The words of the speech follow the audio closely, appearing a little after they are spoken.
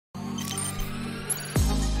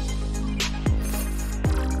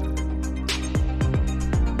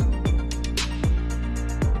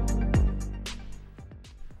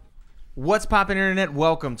What's poppin', internet?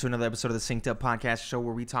 Welcome to another episode of the Synced Up Podcast show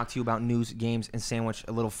where we talk to you about news, games, and sandwich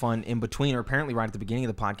a little fun in between, or apparently right at the beginning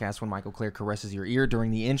of the podcast when Michael Clare caresses your ear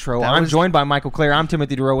during the intro. I'm joined by Michael Clare. I'm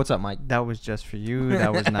Timothy Duro. What's up, Mike? That was just for you.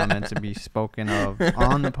 That was not meant to be spoken of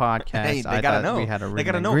on the podcast. Hey, they gotta know. We had a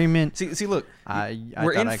written agreement. See, look.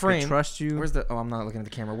 We're in frame. I could trust you. Where's the? Oh, I'm not looking at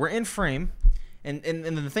the camera. We're in frame. And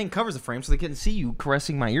then the thing covers the frame so they couldn't see you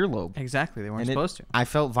caressing my earlobe. Exactly. They weren't supposed to. I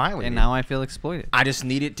felt violated. And now I feel exploited. I just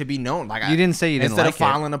need it to be known. Like you didn't say you didn't like it. Instead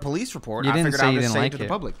of filing a police report, I figured I would just say it to the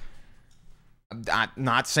public. I'm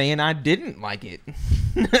not saying I didn't like it.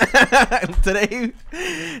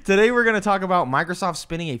 Today we're going to talk about Microsoft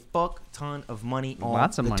spending a fuck ton of money all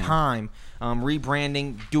the time.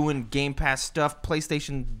 Rebranding, doing Game Pass stuff,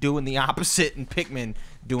 PlayStation doing the opposite, and Pikmin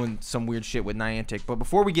doing some weird shit with Niantic. But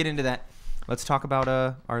before we get into that, let's talk about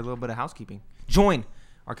our little bit of housekeeping. Join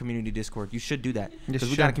our community Discord. You should do that because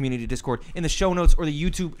we got a community Discord in the show notes or the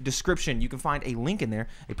YouTube description. You can find a link in there,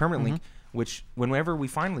 a permanent link, which whenever we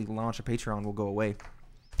finally launch a Patreon will go away.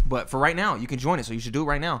 But for right now, you can join it, so you should do it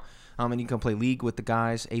right now. And you can play League with the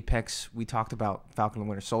guys. Apex, we talked about Falcon and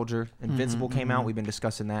Winter Soldier. Invincible came out. We've been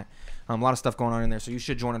discussing that. A lot of stuff going on in there, so you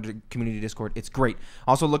should join our community Discord. It's great.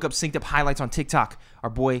 Also, look up Synced Up Highlights on TikTok. Our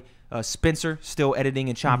boy Spencer still editing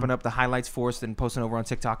and chopping up the highlights for us and posting over on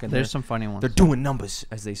TikTok. And there's some funny ones. They're doing numbers,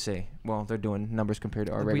 as they say. Well, they're doing numbers compared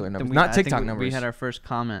to our regular numbers. Not TikTok numbers. We had our first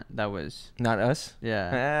comment that was... Not us?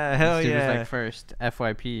 Yeah. Hell yeah. It was like first,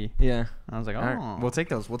 FYP. Yeah. I was like, oh. Right. We'll take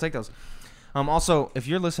those. Also, if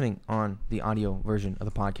you're listening on the audio version of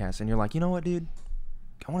the podcast and you're like, you know what, dude?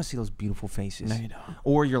 I want to see those beautiful faces. No, you don't.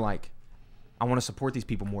 Or you're like, I want to support these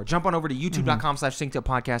people more. Jump on over to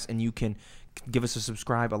youtube.com/syncedupodcast and you can give us a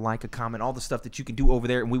subscribe, a like, a comment, all the stuff that you can do over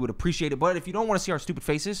there, and we would appreciate it. But if you don't want to see our stupid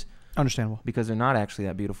faces, understandable, because they're not actually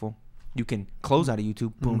that beautiful, you can close out of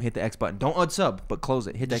YouTube, boom, hit the X button. Don't unsub, but close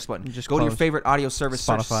it. Hit the X button. Just go to your favorite audio service,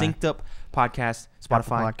 search Synced Up Podcast,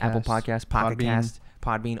 Spotify, Apple Podcasts, Pocket Cast,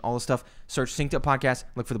 Podbean, all the stuff. Search Synced Up Podcast,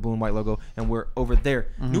 look for the blue and white logo, and we're over there.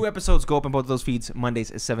 New episodes go up in both of those feeds Mondays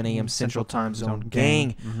at 7 a.m. Central Time Zone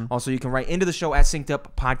gang. Also, you can write into the show at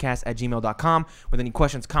synceduppodcast@gmail.com with any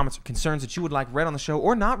questions, comments, or concerns that you would like read on the show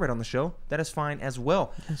or not read on the show. That is fine as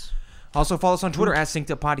well. Yes. Also, follow us on Twitter at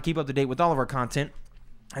SyncedUpPod to keep up to date with all of our content.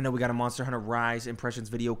 I know we got a Monster Hunter Rise Impressions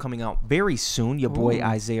video coming out very soon. Your boy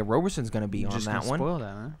Isaiah Roberson's going to be on that one. Spoil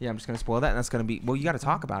that, huh? Yeah, I'm just going to spoil that, and that's going to be... Well, you got to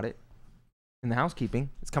talk about it. In the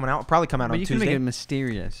housekeeping. It's coming out. Probably come out on Tuesday. But you can make it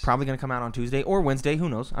mysterious. Probably going to come out on Tuesday or Wednesday. Who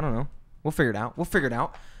knows? I don't know. We'll figure it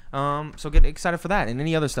out. So get excited for that and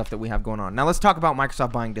any other stuff that we have going on. Now let's talk about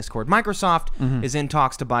Microsoft buying Discord. Microsoft is in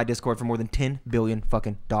talks to buy Discord for more than $10 billion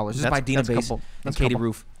fucking dollars. This is by Dina Bass and Katie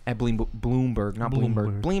Roof at Bloomberg.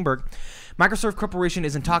 Microsoft Corporation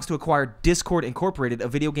is in talks to acquire Discord Incorporated, a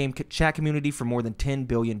video game chat community, for more than $10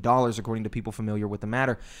 billion, according to people familiar with the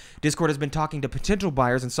matter. Discord has been talking to potential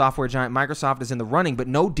buyers, and software giant Microsoft is in the running, but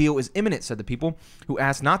no deal is imminent, said the people, who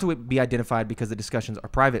asked not to be identified because the discussions are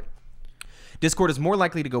private. Discord is more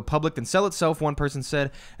likely to go public than sell itself, one person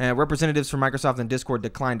said. Representatives from Microsoft and Discord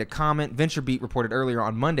declined to comment. VentureBeat reported earlier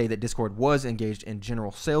on Monday that Discord was engaged in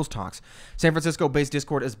general sales talks. San Francisco-based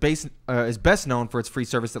Discord is best known for its free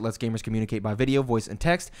service that lets gamers communicate by video, voice, and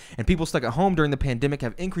text, and people stuck at home during the pandemic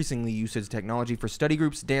have increasingly used its technology for study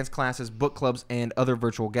groups, dance classes, book clubs, and other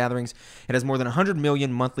virtual gatherings. It has more than 100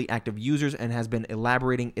 million monthly active users and has been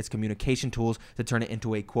elaborating its communication tools to turn it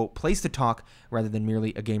into a, quote, place to talk rather than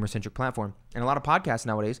merely a gamer-centric platform. And a lot of podcasts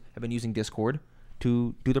nowadays have been using Discord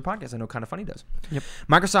to do their podcasts. I know Kinda Funny does. Yep.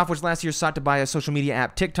 Microsoft, which last year sought to buy a social media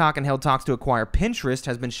app TikTok and held talks to acquire Pinterest,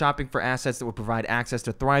 has been shopping for assets that would provide access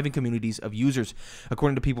to thriving communities of users,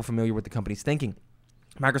 according to people familiar with the company's thinking.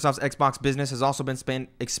 Microsoft's Xbox business has also been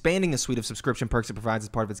expanding the suite of subscription perks it provides as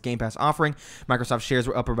part of its Game Pass offering. Microsoft shares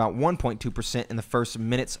were up about 1.2% in the first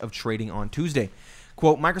minutes of trading on Tuesday.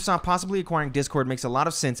 Quote, Microsoft possibly acquiring Discord makes a lot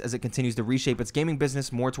of sense as it continues to reshape its gaming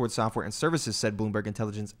business more towards software and services, said Bloomberg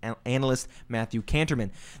Intelligence analyst Matthew Canterman.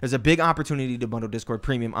 There's a big opportunity to bundle Discord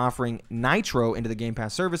Premium, offering Nitro into the Game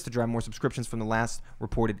Pass service to drive more subscriptions from the last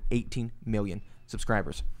reported 18 million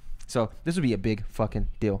subscribers. So this would be a big fucking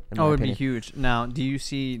deal. Oh, it would be huge. Now, do you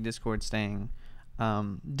see Discord staying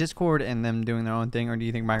Discord and them doing their own thing, or do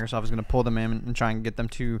you think Microsoft is going to pull them in and try and get them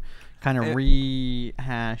to kind of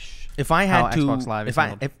rehash if I had how to, Xbox Live is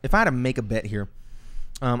handled? If I had to make a bet here,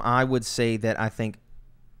 I would say that I think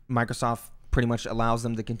Microsoft pretty much allows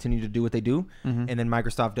them to continue to do what they do, and then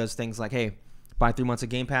Microsoft does things like, hey, buy 3 months of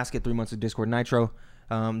Game Pass, get 3 months of Discord Nitro.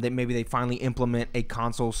 Maybe they finally implement a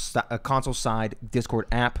console side Discord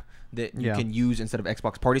app that you can use instead of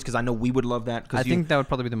Xbox parties, because I know we would love that. I think that would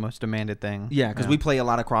probably be the most demanded thing. Yeah, because we play a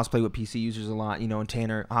lot of crossplay with PC users a lot, and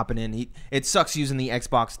Tanner hopping in. It sucks using the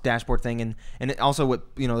Xbox dashboard thing, and it also with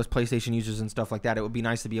those PlayStation users and stuff like that. It would be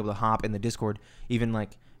nice to be able to hop in the Discord, even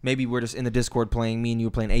like maybe we're just in the Discord playing, me and you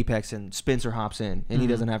are playing Apex, and Spencer hops in, and he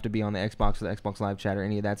doesn't have to be on the Xbox or the Xbox Live chat or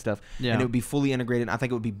any of that stuff. Yeah. And it would be fully integrated. I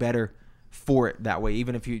think it would be better for it that way,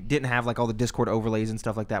 even if you didn't have like all the Discord overlays and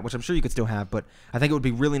stuff like that, which I'm sure you could still have, but I think it would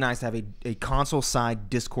be really nice to have a console side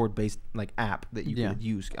Discord based like app that you could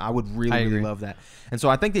use. I would really love that. And so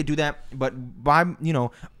I think they do that, but by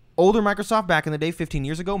older Microsoft back in the day, 15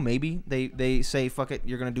 years ago, maybe they say, fuck it,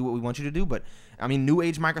 you're going to do what we want you to do. But I mean, new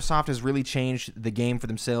age Microsoft has really changed the game for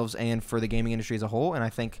themselves and for the gaming industry as a whole, and I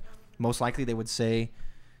think most likely they would say,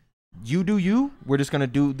 you do you. We're just gonna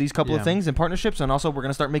do these couple of things in partnerships, and also we're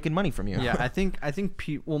gonna start making money from you. Yeah, I think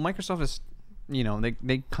Microsoft is,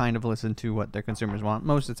 they kind of listen to what their consumers want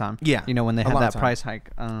most of the time. Yeah, when they had that price hike,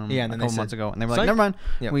 and a couple months ago, and they were like, never mind,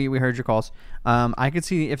 we heard your calls. I could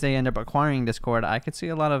see if they end up acquiring Discord, I could see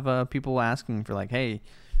a lot of people asking for like, hey,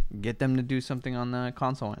 get them to do something on the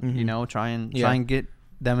console, and try and get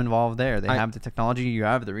them involved there. They have the technology, you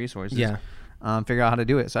have the resources. Yeah. Figure out how to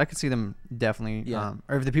do it. So I could see them definitely, or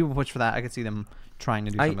if the people push for that, I could see them trying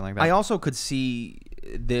to do something like that. I also could see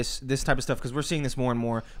this type of stuff, because we're seeing this more and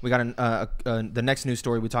more. We got the next news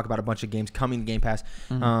story. We talk about a bunch of games coming to Game Pass.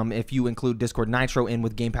 If you include Discord Nitro in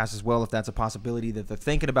with Game Pass as well, if that's a possibility that they're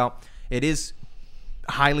thinking about, it is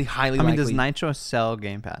highly likely. I mean, does Nitro sell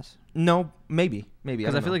Game Pass? No, maybe.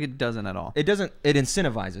 Because I feel like it doesn't at all. It doesn't. It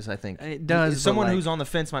incentivizes, I think. It does. Someone who's on the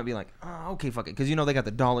fence might be like, oh, okay, fuck it. Because, they got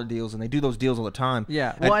the dollar deals, and they do those deals all the time.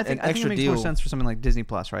 Yeah. Well, I think it makes more sense for something like Disney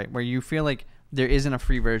Plus, right? Where you feel like there isn't a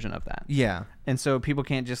free version of that. Yeah. And so people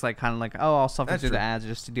can't just like kind of like, oh, I'll suffer through the ads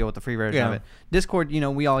just to deal with the free version of it. Discord,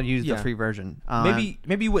 we all use the free version. Maybe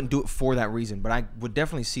you wouldn't do it for that reason, but I would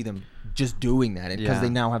definitely see them just doing that because they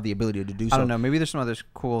now have the ability to do so. I don't know. Maybe there's some other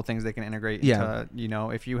cool things they can integrate into,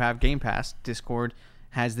 if you have Game Pass, Discord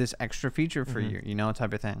has this extra feature for you,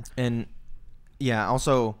 type of thing. And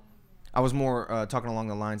also I was more talking along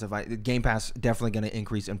the lines of Game Pass definitely going to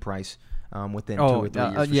increase in price within 2 or 3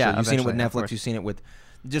 years. Sure. You've seen it with Netflix. You've seen it with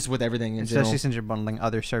everything in general. Especially since you're bundling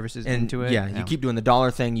other services into it. Yeah, you keep doing the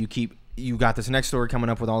dollar thing. You got this next story coming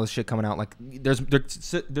up with all this shit coming out. Like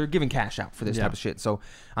they're giving cash out for this type of shit. So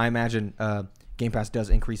I imagine Game Pass does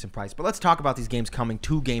increase in price. But let's talk about these games coming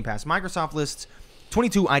to Game Pass. Microsoft lists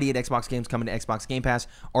 22 ID at Xbox games coming to Xbox Game Pass: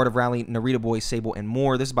 Art of Rally, Narita Boy, Sable, and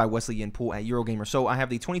more. This is by Wesley Yenpool at Eurogamer. So I have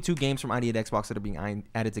the 22 games from ID at Xbox that are being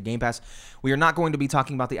added to Game Pass. We are not going to be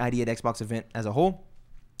talking about the ID at Xbox event as a whole.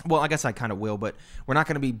 Well, I guess I kind of will, but we're not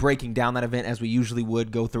going to be breaking down that event as we usually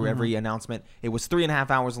would, go through every announcement. It was 3.5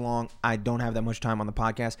 hours long. I don't have that much time on the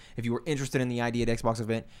podcast. If you were interested in the ID at Xbox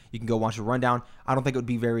event, you can go watch the rundown. I don't think it would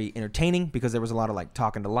be very entertaining because there was a lot of like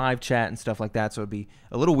talking to live chat and stuff like that, so it'd be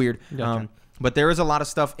a little weird. Gotcha. But there is a lot of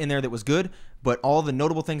stuff in there that was good, but all the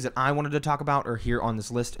notable things that I wanted to talk about are here on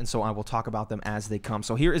this list, and so I will talk about them as they come.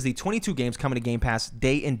 So here is the 22 games coming to Game Pass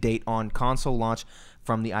day and date on console launch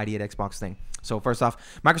from the ID at Xbox thing. So first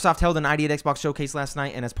off, Microsoft held an ID at Xbox showcase last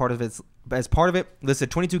night, and as part of it,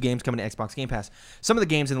 listed 22 games coming to Xbox Game Pass. Some of the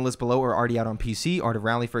games in the list below are already out on PC, Art of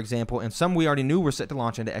Rally, for example, and some we already knew were set to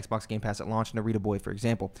launch into Xbox Game Pass at launch, Narita Boy, for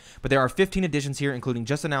example. But there are 15 additions here, including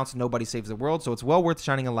just announced Nobody Saves the World, so it's well worth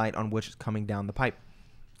shining a light on which is coming down the pipe.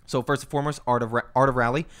 So first and foremost, Art of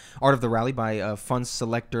the Rally by Fun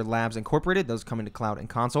Selector Labs Incorporated. Those coming to cloud and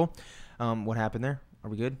console. What happened there? Are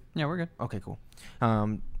we good? Yeah, we're good. Okay, cool.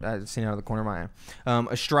 I've seen it out of the corner of my eye.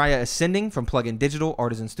 Astraea Ascending from Plug-in Digital,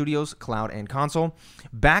 Artisan Studios, cloud and console.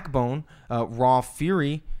 Backbone, Raw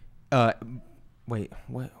Fury. Wait,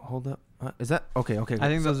 hold up. Is that okay? I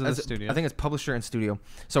think those are the studios. I think it's publisher and studio.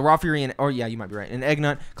 So Raw Fury you might be right. And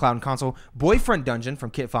Eggnut, cloud and console. Boyfriend Dungeon from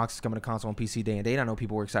Kit Fox is coming to console and PC day and date. I know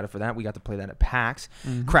people were excited for that. We got to play that at PAX.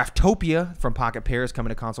 Craftopia from Pocket Pair is coming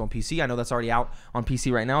to console and PC. I know that's already out on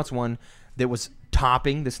PC right now. It's one that was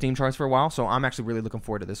topping the Steam charts for a while, so I'm actually really looking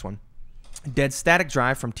forward to this one. Dead Static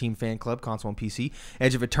Drive from Team Fan Club, console and PC.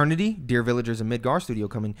 Edge of Eternity, Dear Villagers and Midgar Studio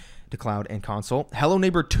coming to cloud and console. Hello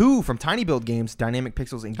Neighbor 2 from Tiny Build Games, Dynamic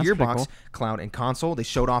Pixels and Gearbox, cool. Cloud and console. They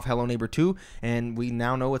showed off Hello Neighbor 2, and we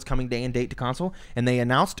now know it's coming day and date to console. And they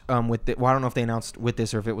announced I don't know if they announced with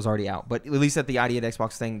this or if it was already out, but at least at the ID at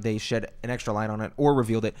Xbox thing, they shed an extra light on it or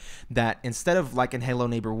revealed it, that instead of like in Hello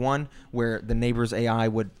Neighbor 1, where the neighbor's AI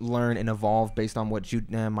would learn and evolve based on what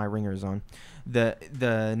my ringer is on,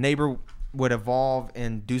 the neighbor would evolve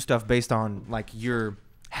and do stuff based on like your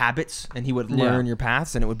habits, and he would learn your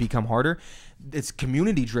paths, and it would become harder. It's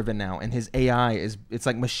community driven now, and his AI it's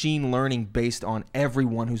like machine learning based on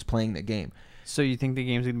everyone who's playing the game. So you think the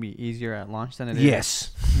game's gonna be easier at launch than it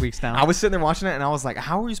is weeks down? I was sitting there watching it, and I was like,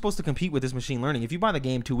 how are you supposed to compete with this machine learning? If you buy the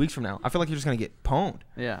game 2 weeks from now, I feel like you're just gonna get pwned.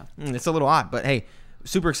 Yeah. It's a little odd, but hey,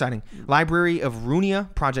 super exciting. Library of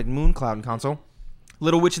Runia, Project Moon, cloud and console.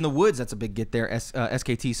 Little Witch in the Woods, that's a big get there.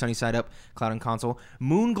 SKT, Sunny Side Up, cloud and console.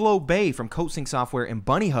 Moonglow Bay from Coatsink Software and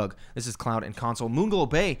Bunny Hug. This is cloud and console. Moonglow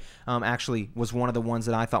Bay actually was one of the ones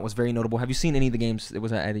that I thought was very notable. Have you seen any of the games that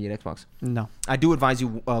was at Xbox? No. I do advise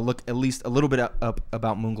you look at least a little bit up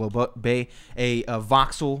about Moonglow Bay, a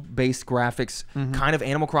voxel-based graphics, kind of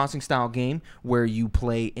Animal Crossing style game where you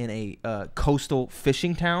play in a coastal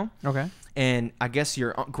fishing town. Okay. And I guess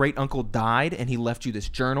your great uncle died, and he left you this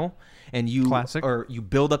journal. And you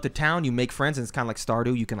build up the town, you make friends, and it's kind of like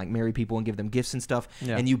Stardew. You can like marry people and give them gifts and stuff.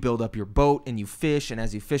 Yeah. And you build up your boat, and you fish. And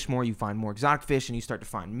as you fish more, you find more exotic fish, and you start to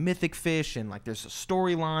find mythic fish. And like there's a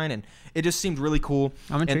storyline, and it just seemed really cool.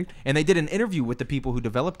 I'm intrigued. And they did an interview with the people who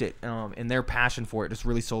developed it, and their passion for it just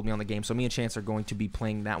really sold me on the game. So me and Chance are going to be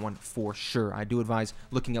playing that one for sure. I do advise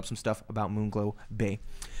looking up some stuff about Moonglow Bay.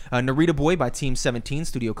 Narita Boy by Team 17,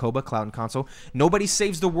 Studio Koba, cloud and console. Nobody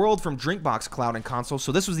Saves the World from Drinkbox, cloud and console.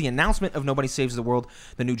 So this was the announcement of Nobody Saves the World,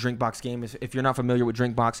 the new Drinkbox game. If you're not familiar with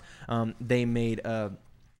Drinkbox, they made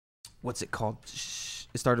what's it called?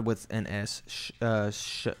 It started with an S.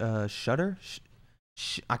 Shutter.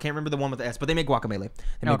 I can't remember the one with the S, but they make Guacamelee.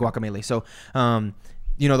 Guacamelee. So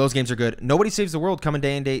those games are good. Nobody Saves the World coming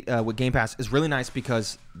day and date with Game Pass is really nice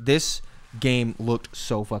because this game looked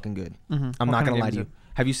so fucking good. I'm not gonna lie to you.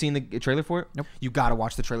 Have you seen the trailer for it? Nope. You got to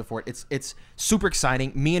watch the trailer for it. It's super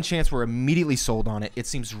exciting. Me and Chance were immediately sold on it. It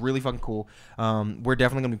seems really fucking cool. We're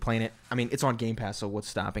definitely going to be playing it. I mean, it's on Game Pass, so what's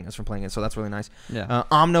stopping us from playing it? So that's really nice. Yeah.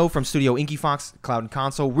 Omno from Studio Inky Fox, cloud and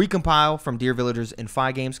console. Recompile from Dear Villagers and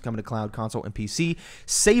Fi Games, coming to cloud, console, and PC.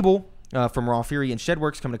 Sable from Raw Fury and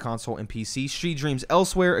Shedworks, coming to console and PC. Street Dreams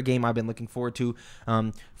Elsewhere, a game I've been looking forward to,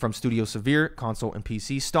 from Studio Severe, console and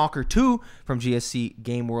PC. Stalker 2 from GSC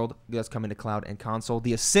Game World, that's coming to cloud and console.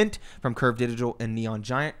 The Ascent from Curve Digital and Neon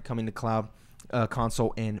Giant, coming to cloud,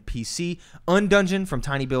 console, and PC. Undungeon from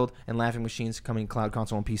Tiny Build and Laughing Machines, coming to cloud,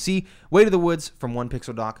 console, and PC. Way to the Woods from One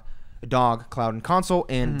Pixel Dog, cloud and console.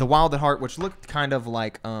 And The Wild at Heart, which looked kind of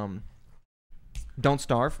like Don't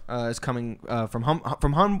Starve, is coming from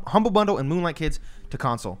Humble Bundle and Moonlight Kids to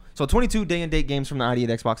console. So 22 day and date games from the ID at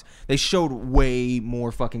Xbox. They showed way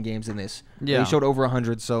more fucking games than this. Yeah. They showed over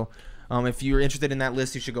 100. So if you're interested in that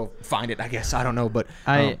list, you should go find it, I guess. I don't know. But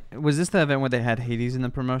was this the event where they had Hades in the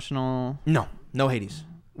promotional? No Hades.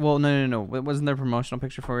 Well, no. Wasn't there a promotional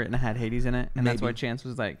picture for it and it had Hades in it? And that's why Chance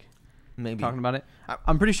was like talking about it?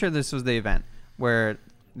 I'm pretty sure this was the event where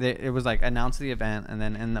it was like announced the event, and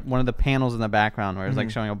then in one of the panels in the background where it was like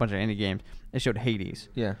showing a bunch of indie games, it showed Hades.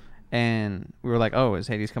 Yeah. And we were like, oh, is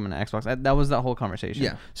Hades coming to Xbox? That was that whole conversation.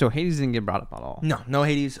 Yeah. So Hades didn't get brought up at all. No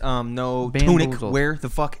Hades. No Tunic. Where the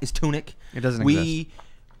fuck is Tunic? It doesn't exist.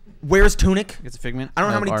 Where's Tunic? It's a figment. I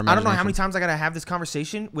don't know how many times I gotta have this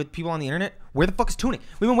conversation with people on the internet. Where the fuck is Tunic?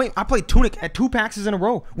 We've been waiting. I played Tunic at 2 PAXs in a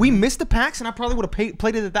row. We missed the PAX, and I probably would have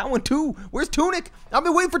played it at that one too. Where's Tunic? I've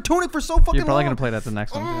been waiting for Tunic for so fucking long. You're probably gonna play that at the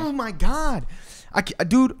next one. Oh my god,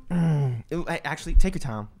 dude. Actually, take your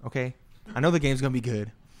time, okay? I know the game's gonna be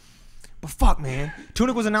good, but fuck, man.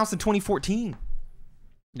 Tunic was announced in 2014.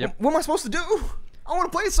 Yep. What am I supposed to do? I want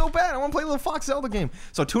to play it so bad. I want to play the little Fox Zelda game.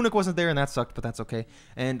 So Tunic wasn't there, and that sucked, but that's okay.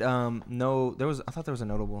 And I thought there was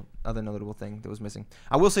a other notable thing that was missing.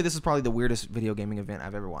 I will say this is probably the weirdest video gaming event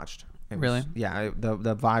I've ever watched. Really? Yeah.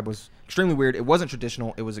 The vibe was extremely weird. It wasn't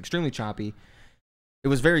traditional. It was extremely choppy. It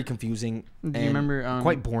was very confusing. Do you remember?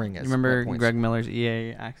 Quite boring. You remember Greg Miller's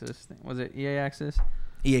EA Access thing? Was it EA Access?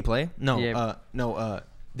 EA Play? No. EA.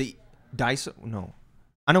 The DICE. No.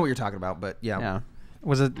 I know what you're talking about, but yeah. Yeah.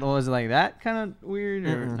 Was it like that kind of weird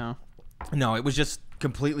or no? No, it was just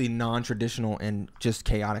completely non-traditional and just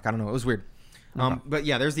chaotic. I don't know. It was weird. Okay. But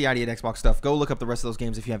yeah, there's the ID at Xbox stuff. Go look up the rest of those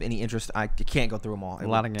games if you have any interest. I can't go through them all. It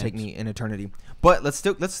would take me an eternity. But let's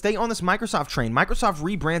stay on this Microsoft train. Microsoft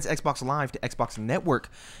rebrands Xbox Live to Xbox Network.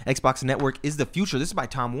 Xbox Network is the future. This is by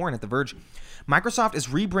Tom Warren at The Verge. Microsoft is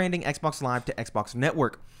rebranding Xbox Live to Xbox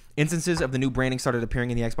Network. Instances of the new branding started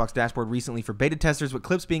appearing in the Xbox dashboard recently for beta testers, with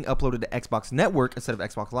clips being uploaded to Xbox Network instead of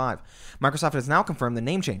Xbox Live. Microsoft has now confirmed the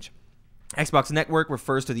name change. Xbox Network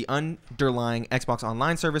refers to the underlying Xbox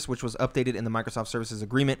Online service, which was updated in the Microsoft Services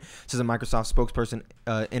Agreement, says a Microsoft spokesperson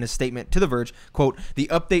in a statement to The Verge. Quote, the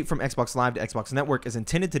update from Xbox Live to Xbox Network is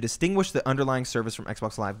intended to distinguish the underlying service from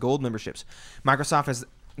Xbox Live Gold memberships. Microsoft has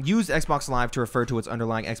used Xbox Live to refer to its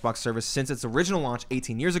underlying Xbox service since its original launch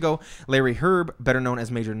 18 years ago. Larry Herb, better known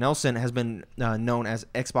as Major Nelson, has been known as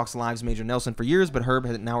Xbox Live's Major Nelson for years, but Herb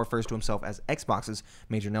now refers to himself as Xbox's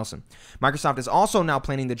Major Nelson. Microsoft is also now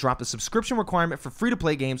planning to drop the subscription requirement for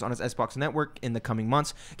free-to-play games on its Xbox network in the coming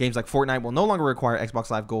months. Games like Fortnite will no longer require Xbox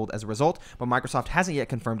Live Gold as a result, but Microsoft hasn't yet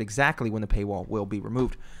confirmed exactly when the paywall will be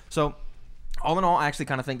removed. So, all in all, I actually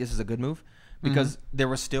kind of think this is a good move because there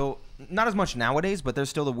was still, not as much nowadays, but there's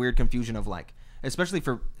still the weird confusion of like, especially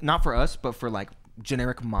for, not for us, but for like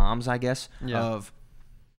generic moms, I guess, of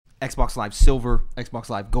Xbox Live Silver, Xbox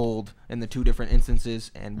Live Gold, and the two different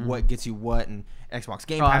instances, and what gets you what, and Xbox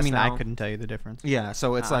Game Pass. I mean, now. I couldn't tell you the difference. Yeah,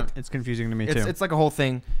 so it's like it's confusing to me too. It's like a whole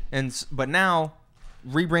thing, but now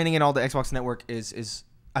rebranding it all to Xbox Network is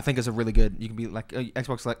I think is a really good. You can be like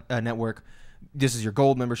Xbox Network. This is your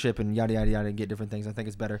gold membership and yada yada yada and get different things. I think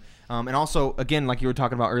it's better. And also, again, like you were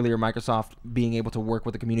talking about earlier, Microsoft being able to work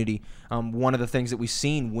with the community. One of the things that we've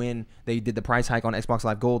seen when they did the price hike on Xbox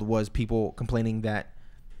Live Gold was people complaining that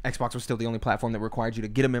Xbox was still the only platform that required you to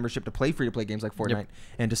get a membership to play free-to-play games like Fortnite.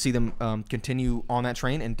 And to see them continue on that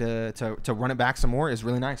train and to run it back some more is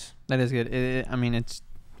really nice. That is good. I mean,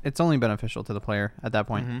 it's only beneficial to the player at that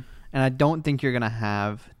point. And I don't think you're going to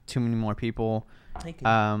have too many more people.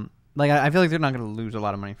 Like, I feel like they're not going to lose a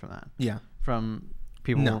lot of money from that. Yeah. From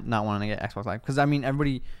people not wanting to get Xbox Live. Because, I mean,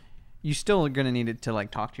 everybody... You still are going to need it to, like,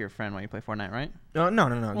 talk to your friend while you play Fortnite, right? No.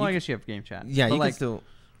 Well, I guess you have game chat. Yeah, you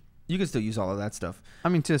can still use all of that stuff. I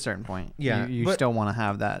mean, to a certain point. Yeah. You still want to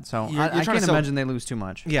have that. So I can't imagine they lose too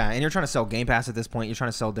much. Yeah, and you're trying to sell Game Pass at this point. You're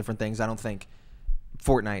trying to sell different things. I don't think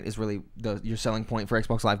Fortnite is really your selling point for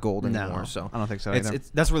Xbox Live Gold anymore. No, so I don't think so either.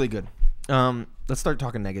 That's really good. Let's start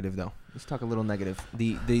talking negative, though. Let's talk a little negative.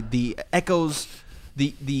 The echoes,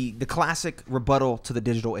 the classic rebuttal to the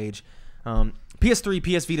digital age. PS3,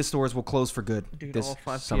 PS Vita stores will close for good this all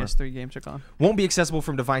 5 summer. PS3 games are gone. Won't be accessible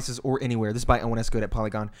from devices or anywhere. This is by Owen S. Good at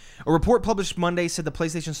Polygon. A report published Monday said the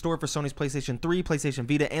PlayStation Store for Sony's PlayStation 3, PlayStation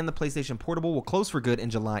Vita, and the PlayStation Portable will close for good in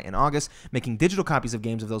July and August, making digital copies of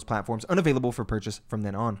games of those platforms unavailable for purchase from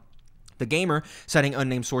then on. The Gamer, citing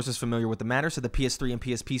unnamed sources familiar with the matter, said the PS3 and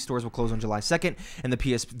PSP stores will close on July 2nd, and the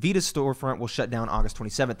PS Vita storefront will shut down August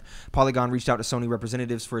 27th. Polygon reached out to Sony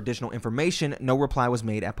representatives for additional information. No reply was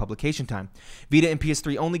made at publication time. Vita and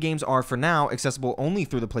PS3 only games are, for now, accessible only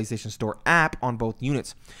through the PlayStation Store app on both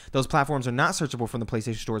units. Those platforms are not searchable from the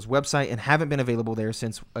PlayStation Store's website and haven't been available there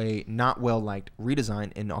since a not well-liked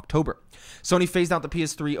redesign in October. Sony phased out the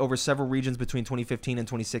PS3 over several regions between 2015 and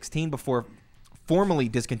 2016 before formally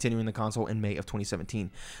discontinuing the console in May of 2017.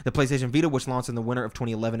 The PlayStation Vita, which launched in the winter of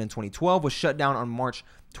 2011 and 2012, was shut down on March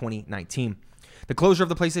 2019. The closure of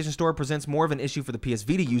the PlayStation Store presents more of an issue for the PS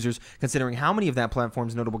Vita users, considering how many of that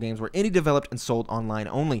platform's notable games were indie developed and sold online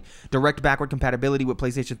only. Direct backward compatibility with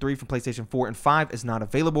PlayStation 3 from PlayStation 4 and 5 is not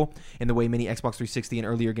available in the way many Xbox 360 and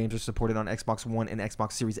earlier games are supported on Xbox One and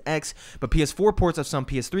Xbox Series X, but PS4 ports of some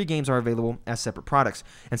PS3 games are available as separate products,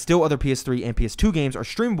 and still other PS3 and PS2 games are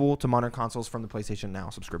streamable to modern consoles from the PlayStation Now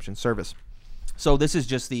subscription service. So this is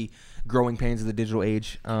just the growing pains of the digital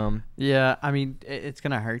age. Yeah, I mean, it's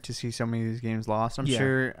going to hurt to see so many of these games lost. I'm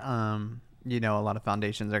sure, a lot of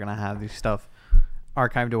foundations are going to have these stuff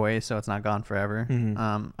archived away so it's not gone forever.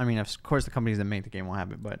 I mean, of course, the companies that make the game will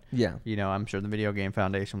have it, but, I'm sure the Video Game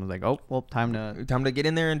Foundation was like, oh, well, time to get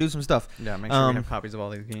in there and do some stuff. Yeah, make sure we have copies of all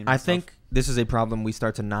these games. I think this is a problem we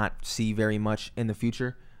start to not see very much in the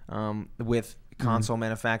future with console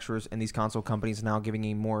manufacturers and these console companies now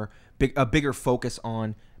giving a bigger focus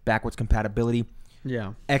on backwards compatibility.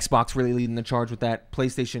 Yeah. Xbox really leading the charge with that.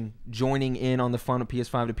 PlayStation joining in on the fun of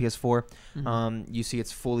PS5 to PS4. You see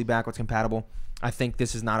it's fully backwards compatible. I think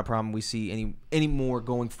this is not a problem we see any more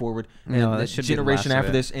going forward. No, and the generation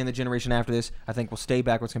after this and the generation after this, I think will stay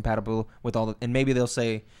backwards compatible with all and maybe they'll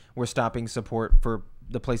say we're stopping support for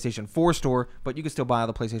the PlayStation 4 store, but you can still buy all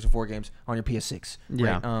the PlayStation 4 games on your PS6.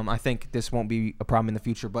 Yeah. Right? I think this won't be a problem in the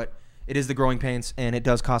future, but it is the growing pains, and it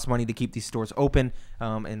does cost money to keep these stores open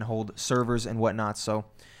and hold servers and whatnot. So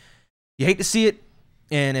you hate to see it.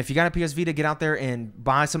 And if you got a PS Vita, get out there and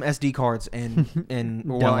buy some SD cards and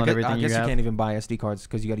well, I guess you can't even buy SD cards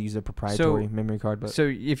because you got to use a proprietary memory card. But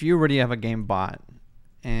so if you already have a game bought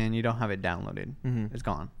and you don't have it downloaded, it's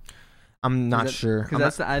gone. I'm not sure.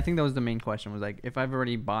 Because I think that was the main question, was like, if I've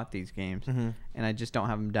already bought these games and I just don't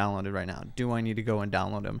have them downloaded right now, do I need to go and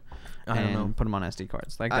download them and put them on SD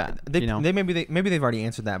cards like that? Maybe they've already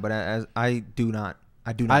answered that, but as I do not.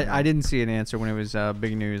 I didn't see an answer when it was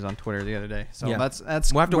big news on Twitter the other day. So that's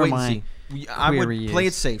we'll have to wait and see. I would play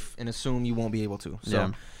it safe and assume you won't be able to.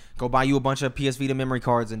 So Go buy you a bunch of PS Vita memory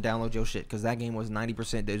cards and download your shit, because that game was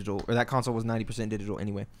 90% digital, or that console was 90% digital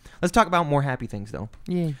anyway. Let's talk about more happy things, though.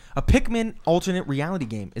 Yeah. A Pikmin alternate reality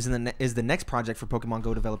game is the next project for Pokemon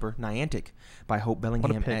Go developer Niantic by Hope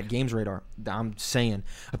Bellingham at Games Radar. I'm saying.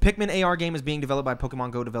 A Pikmin AR game is being developed by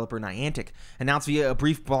Pokemon Go developer Niantic. Announced via a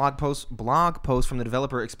brief blog post from the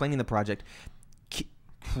developer explaining the project.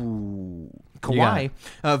 Kawhi,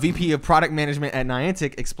 VP of Product Management at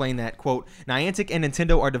Niantic, explained that, quote, Niantic and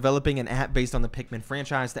Nintendo are developing an app based on the Pikmin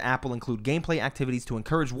franchise. The app will include gameplay activities to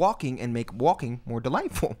encourage walking and make walking more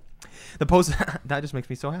delightful. The post, that just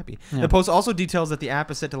makes me so happy. Yeah. The post also details that the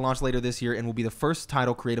app is set to launch later this year and will be the first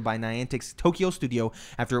title created by Niantic's Tokyo studio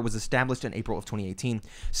after it was established in April of 2018.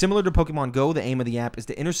 Similar to Pokemon Go, the aim of the app is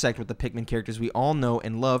to intersect with the Pikmin characters we all know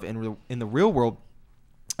and love in the real world,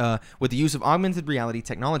 with the use of augmented reality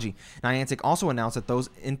technology. Niantic also announced that those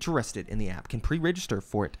interested in the app can pre-register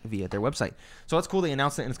for it via their website. So that's cool. They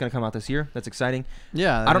announced it, and it's going to come out this year. That's exciting.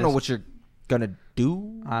 Yeah. I don't know what you're going to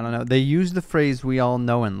do. I don't know. They use the phrase we all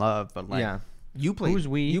know and love, but like, yeah. You played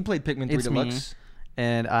Pikmin 3 Deluxe. Me,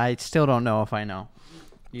 and I still don't know if I know.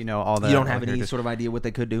 All that. You don't have any sort of idea what they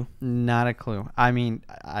could do? Not a clue. I mean,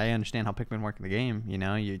 I understand how Pikmin work in the game.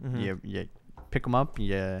 You pick them up,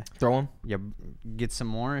 you throw them, you get some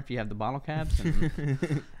more if you have the bottle caps.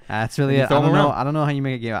 And that's really it. I don't know how you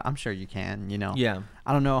make a game. I'm sure you can. Yeah.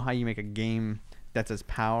 I don't know how you make a game that's as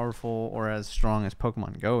powerful or as strong as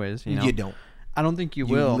Pokemon Go is. You don't. I don't think you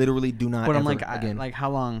will. You literally do not. But I'm again. like, how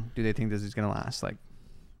long do they think this is gonna last? Like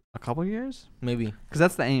a couple years, maybe. Because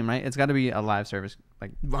that's the aim, right? It's got to be a live service,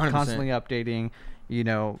 like 100%. Constantly updating.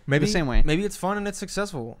 Maybe the same way. Maybe it's fun and it's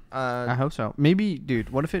successful. I hope so. Maybe, dude.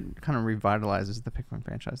 What if it kind of revitalizes the Pikmin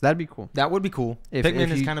franchise? That'd be cool. That would be cool. Pikmin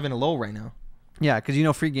is kind of in a lull right now. Yeah,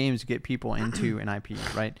 because free games get people into an IP,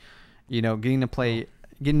 right? Getting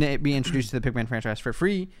to be introduced to the Pikmin franchise for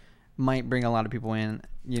free might bring a lot of people in.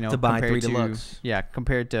 To buy 3 Deluxe. Yeah,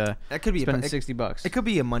 compared to that could be spending $60. It could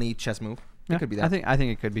be a money chess move. Yeah, it could be that. I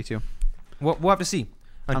think it could be too. We'll have to see.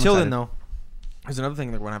 Until then, though. There's another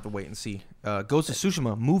thing that we're going to have to wait and see. Ghost of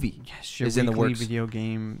Tsushima movie is in the works. Video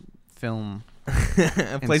game film.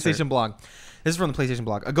 PlayStation blog. This is from the PlayStation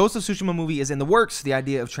blog. A Ghost of Tsushima movie is in the works. The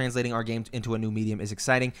idea of translating our games into a new medium is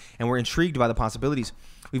exciting, and we're intrigued by the possibilities.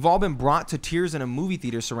 We've all been brought to tears in a movie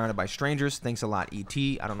theater surrounded by strangers. Thanks a lot,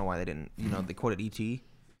 E.T. I don't know why they didn't, they quoted E.T.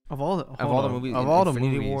 Of all the movies,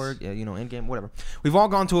 Infinity War, Endgame, whatever. We've all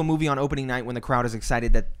gone to a movie on opening night when the crowd is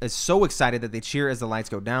so excited that they cheer as the lights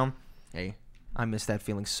go down. Hey, I miss that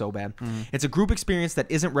feeling so bad. It's a group experience that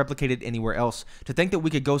isn't replicated anywhere else. To think that we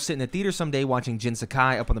could go sit in the theater someday watching Jin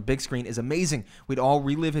Sakai up on the big screen is amazing. We'd all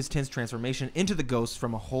relive his tense transformation into the ghost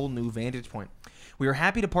from a whole new vantage point. We are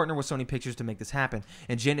happy to partner with Sony Pictures to make this happen,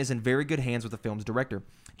 and Jin is in very good hands with the film's director.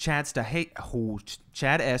 Chad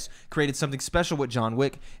S. created something special with John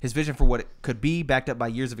Wick. His vision for what it could be, backed up by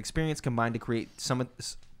years of experience, combined to create some of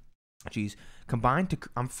the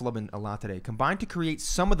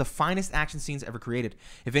finest action scenes ever created.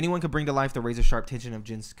 If anyone could bring to life the razor-sharp tension of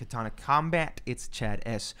Jin's katana combat, it's Chad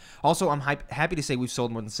S. Also, I'm happy to say we've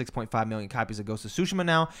sold more than 6.5 million copies of Ghost of Tsushima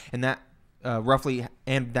now, and that roughly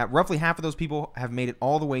half of those people have made it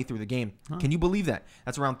all the way through the game. Huh. Can you believe that?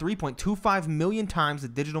 That's around 3.25 million times the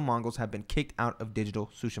digital Mongols have been kicked out of digital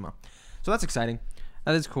Tsushima. So that's exciting.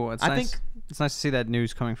 That is cool. It's nice to see that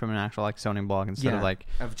news coming from an actual Sony blog instead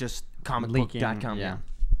of just comicbook.com. Yeah.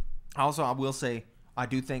 Also, I will say I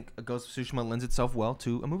do think Ghost of Tsushima lends itself well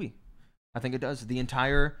to a movie. I think it does. The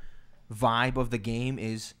entire vibe of the game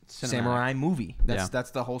is samurai movie. That's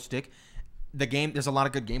the whole stick. The game, there's a lot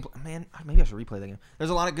of good gameplay. Man, maybe I should replay that game. There's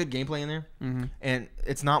a lot of good gameplay in there, and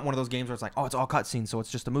it's not one of those games where it's like, oh, it's all cutscenes, so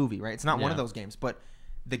it's just a movie, right? It's not one of those games, but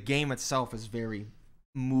the game itself is very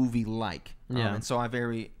movie-like. And so I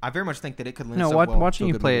very much think that it could lend itself well watching to a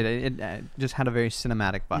you good play movie. it just had a very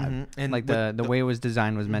cinematic vibe. And like the way it was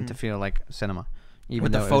designed was meant to feel like cinema. Even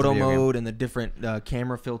with the photo mode and the different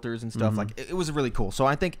camera filters and stuff, like it was really cool. So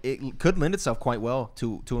I think it could lend itself quite well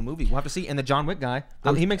to a movie. We'll have to see. And the John Wick guy,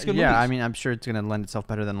 he makes good movies. Yeah, I mean, I'm sure it's gonna lend itself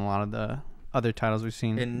better than a lot of the other titles we've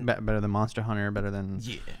seen. Better than Monster Hunter. Better than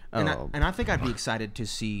And I think I'd be excited to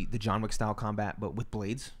see the John Wick style combat, but with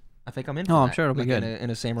blades. I think I'm in. I'm sure it'll be good in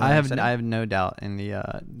a samurai. I have no doubt in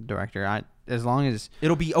the director. As long as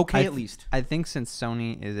it'll be okay at least. I think since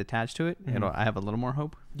Sony is attached to it, I have a little more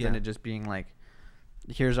hope than it just being like,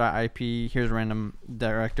 here's our IP, here's a random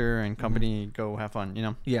director and company, go have fun,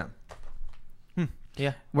 Yeah.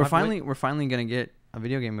 Yeah. We're finally gonna get a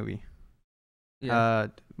video game movie. Yeah.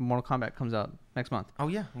 Mortal Kombat comes out next month. Oh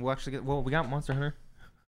yeah, we'll actually we got Monster Hunter.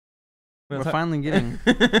 We're finally getting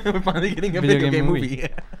a video game movie.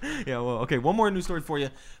 Yeah, well, okay. One more news story for you.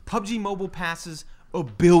 PUBG Mobile passes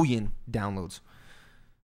 1 billion downloads.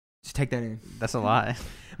 Just take that in. That's a lot.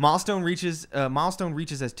 Milestone reaches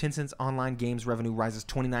as Tencent's online games revenue rises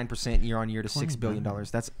 29% year on year to $6 billion.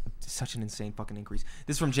 That's such an insane fucking increase.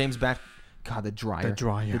 This is from James Back. God, the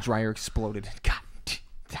dryer exploded. God,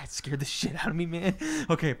 that scared the shit out of me, man.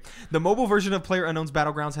 Okay, the mobile version of PlayerUnknown's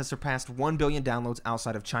Battlegrounds has surpassed 1 billion downloads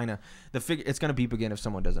outside of China. The figure, it's gonna beep again if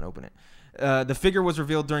someone doesn't open it. The figure was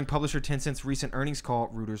revealed during publisher Tencent's recent earnings call,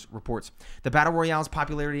 Reuters reports. The Battle Royale's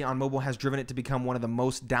popularity on mobile has driven it to become one of the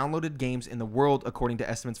most downloaded games in the world, according to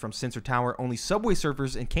estimates from Sensor Tower. Only Subway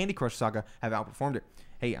Surfers and Candy Crush Saga have outperformed it.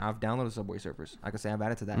 Hey, I've downloaded Subway Surfers. I can say I've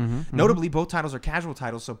added to that. Notably, both titles are casual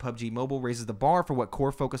titles, so PUBG Mobile raises the bar for what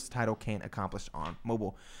core-focused title can accomplish on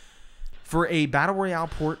mobile. For a Battle Royale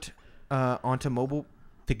port onto mobile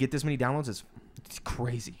to get this many downloads, it's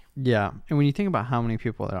crazy. Yeah, and when you think about how many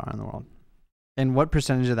people there are in the world, and what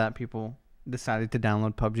percentage of that people decided to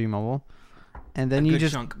download PUBG Mobile, and then you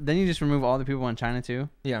just remove all the people in China too.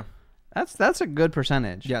 Yeah. That's a good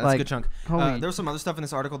percentage. Yeah, that's a good chunk. There was some other stuff in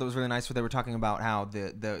this article that was really nice where they were talking about how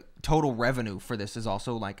the total revenue for this is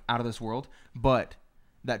also like out of this world, but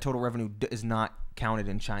that total revenue is not counted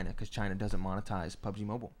in China because China doesn't monetize PUBG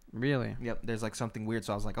Mobile. Really? Yep. There's like something weird,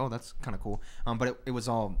 so I was like, oh, that's kind of cool. But it was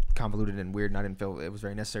all convoluted and weird, and I didn't feel it was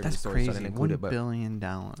very necessary. That's to the story, crazy. So I didn't include 1 billion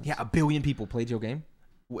downloads. Yeah, 1 billion people played your game.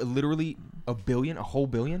 Literally a billion, a whole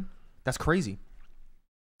billion. That's crazy.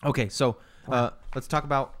 Okay, so let's talk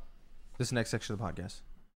about this next section of the podcast.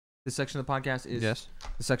 This section of the podcast is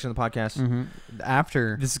the section of the podcast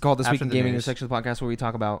after. This is called This Week in Gaming. The section of the podcast where we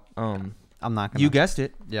talk about. I'm not gonna. You guessed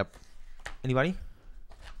it. Yep. Anybody?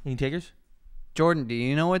 Any takers? Jordan, do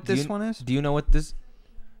you know what this one is? Do you know what this?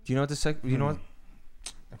 Do you know what this? Do you know what?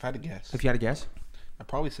 If I had to guess. If you had to guess, I'd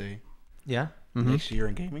probably say. Yeah. Next year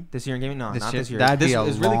in gaming. This year in gaming? No, not this year. That'd be a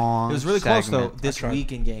long It was really close though. This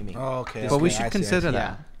week in gaming. Oh, okay. But we should consider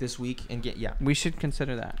that. Yeah. This week in we should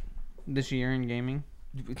consider that. This year in gaming.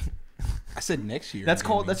 I said next year. That's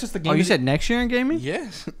called. That's just the game. Oh, you said next year in gaming?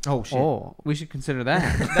 Yes. Oh shit. Oh, we should consider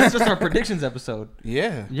that. That's just our predictions episode.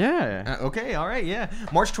 Yeah. Yeah. Okay. All right. Yeah.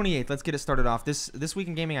 March 28th. Let's get it started off. This week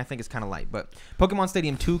in gaming, I think is kind of light, but Pokemon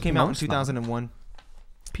Stadium 2 came out in 2001.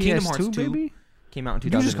 Kingdom Hearts 2 baby? Came out in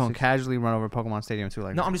 2006. You're just gonna casually run over Pokemon Stadium 2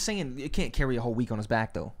 like No, I'm just saying it can't carry a whole week on his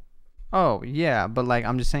back though. Oh yeah, but like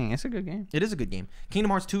I'm just saying it's a good game. It is a good game. Kingdom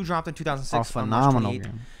Hearts 2 dropped in 2006. Oh, phenomenal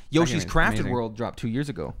game. Yoshi's Crafted World dropped 2 years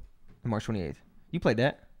ago, on March 28th. You played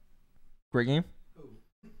that? Great game.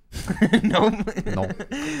 No.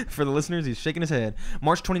 For the listeners, he's shaking his head.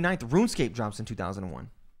 March 29th, RuneScape drops in 2001.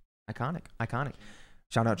 Iconic.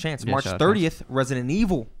 Shout out Chance. March 30th, Resident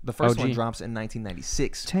Evil, the first one, drops in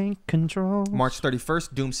 1996. Tank Control. March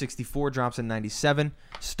 31st, Doom 64 drops in 97.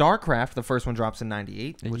 StarCraft, the first one, drops in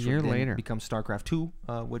 98. A year later. Becomes StarCraft 2,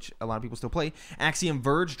 which a lot of people still play. Axiom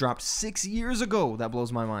Verge dropped 6 years ago. That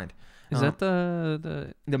blows my mind. Is that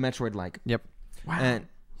the Metroid-like? Yep. Wow. And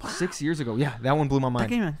 6 years ago. Yeah, that one blew my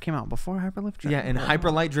mind. That game came out before Hyperlight Drifter. Yeah, and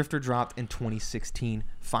Hyperlight Drifter dropped in 2016.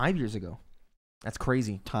 5 years ago. That's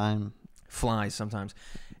crazy. Time flies sometimes.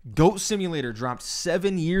 Goat Simulator dropped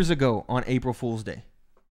 7 years ago on April Fool's Day.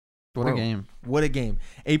 What a game. What a game.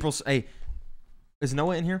 Hey, is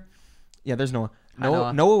Noah in here? Yeah, there's Noah.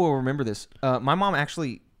 Noah will remember this. My mom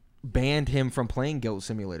actually banned him from playing Goat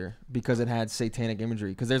Simulator because it had satanic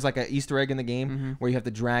imagery. Because there's like an Easter egg in the game where you have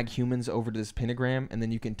to drag humans over to this pentagram and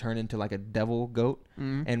then you can turn into like a devil goat.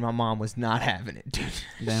 And my mom was not having it,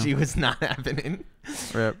 dude. She was not having it.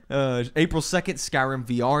 Rip. April 2nd, Skyrim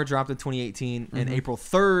VR dropped in 2018. And April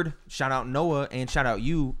 3rd, shout out Noah and shout out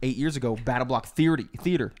you, 8 years ago, Battle Block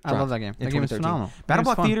Theater. I love that game. That game is phenomenal. Battle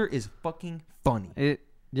Block Theater is fucking funny.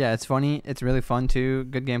 It's funny. It's really fun too.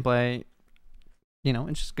 Good gameplay. You know,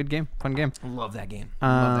 it's just a good game. Fun game. Love that game.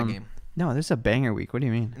 Love that game. No, this is a banger week. What do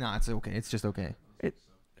you mean? No, it's okay. It's just okay.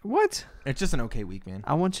 What? It's just an okay week, man.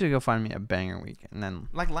 I want you to go find me a banger week. And then...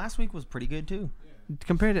 Like last week was pretty good, too.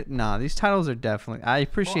 Compared to... Nah, these titles are definitely... I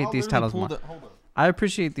appreciate these titles more. Hold up. I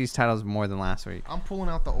appreciate these titles more than last week. I'm pulling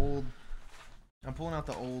out the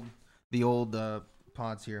old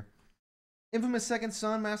pods here. Infamous Second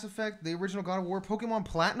Son, Mass Effect, the original God of War, Pokemon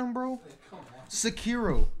Platinum, bro.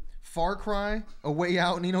 Sekiro. Far Cry, A Way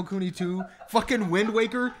Out, Ni no Kuni 2, fucking Wind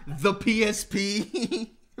Waker, the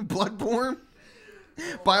PSP, Bloodborne,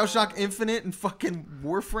 BioShock Infinite, and fucking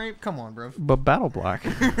Warframe. Come on, bro. But Battle Block.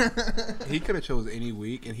 He could have chose any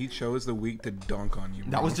week, and he chose the week to dunk on you,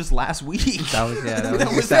 bro. That was just last week.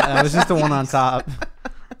 That was just the one on top.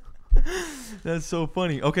 That's so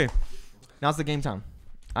funny. Okay, now's the game time.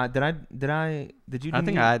 Did you? I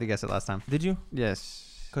think I had to guess it last time. Did you? Yes.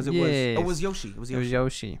 Because it was Yoshi. It was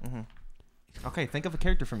Yoshi. Mm-hmm. Okay, think of a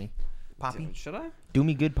character for me, Poppy. Should I? Do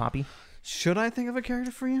me good, Poppy. Should I think of a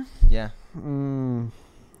character for you? Yeah.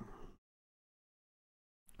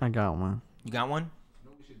 I got one. You got one?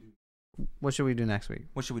 What should we do next week?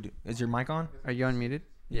 What should we do? Is your mic on? Are you unmuted?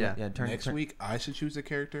 Yeah. Next week, I should choose a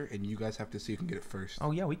character, and you guys have to see who can get it first.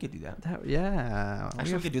 Oh, yeah, we could do that.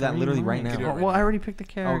 Actually, we could do that literally right now. Well, I already picked the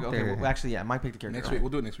character. Oh, okay. Well, actually, yeah, Mike picked the character. Next week.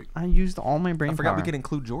 We'll do it next week. I used all my brain I forgot power. we could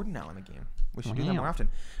include Jordan now in the game. We should do that more often.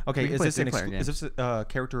 Okay, is this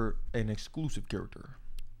character an exclusive character?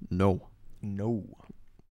 No.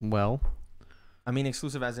 Well, I mean,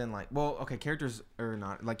 exclusive as in characters are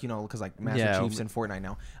not because Master Chief's in Fortnite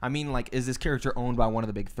now. I mean, is this character owned by one of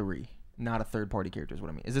the big three? Not a third party character is what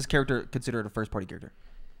I mean. Is this character considered a first party character?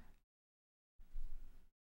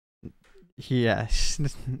 Yes.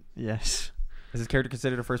 Yes. Is this character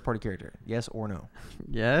considered a first party character? Yes or no?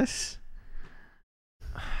 Yes.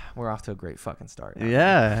 We're off to a great fucking start.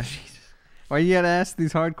 Yeah. Why you gotta ask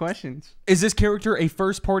these hard questions? Is this character a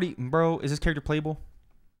first party, bro? Is this character playable?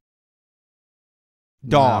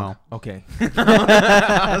 Dog. No. Okay.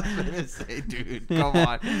 I was gonna say, dude, come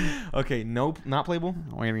on. Okay, nope, not playable.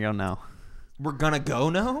 We're gonna go now. We're gonna go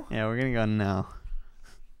now? Yeah, we're gonna go now.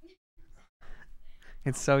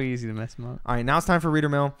 It's so easy to mess them up. All right, now it's time for reader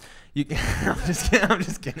mail. I'm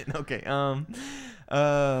just kidding. Okay.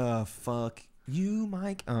 Fuck you,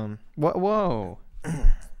 Mike. What? Whoa.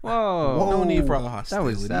 Whoa. No need for all the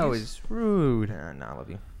hostility. That was rude. Nah, I love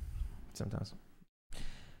you. Sometimes.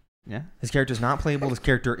 Yeah. This character is not playable. This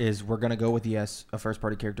character is, we're going to go with yes, a first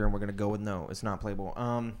party character, and we're going to go with no, it's not playable.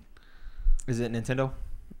 Is it Nintendo?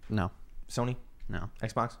 No. Sony? No.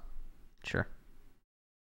 Xbox? Sure.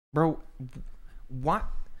 Bro, what?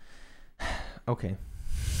 Okay.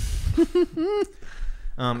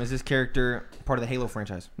 Is this character part of the Halo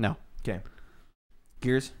franchise? No. Okay.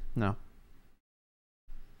 Gears? No.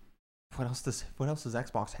 What else does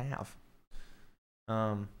Xbox have?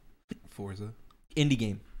 Forza. Indie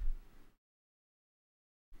game.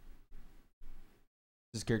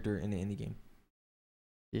 This character in the indie game.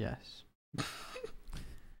 Yes.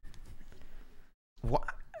 What?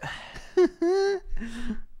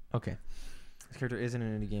 Okay. This character is in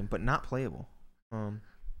an indie game, but not playable.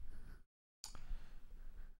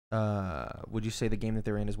 Would you say the game that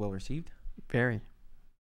they're in is well received? Very.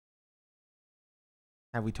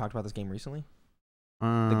 Have we talked about this game recently?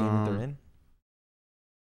 The game that they're in?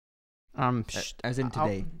 As in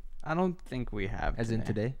today. I don't think we have. As in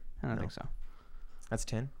today? I don't think so. That's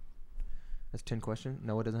 10. That's 10 questions.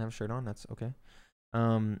 Noah doesn't have a shirt on. That's okay.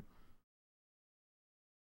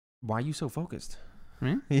 Why are you so focused?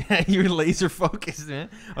 Me? Yeah, you're laser focused, man.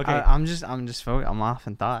 Okay. I'm just focused. I'm off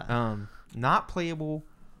in thought. Not playable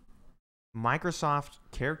Microsoft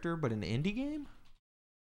character, but an indie game?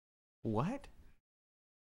 What?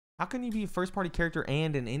 How can you be a first party character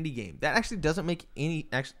and an indie game? That actually doesn't make any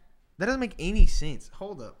sense.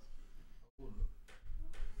 Hold up.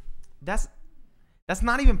 That's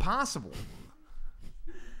not even possible.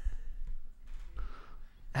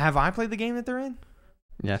 Have I played the game that they're in?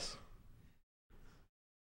 Yes.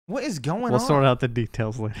 What is going on? We'll sort out the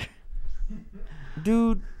details later.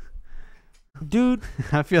 Dude.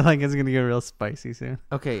 I feel like it's going to get real spicy soon.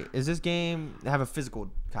 Okay, is this game have a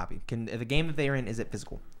physical copy? Can the game that they are in, is it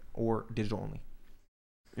physical or digital only?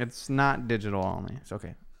 It's not digital only. It's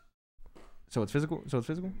okay. So it's physical?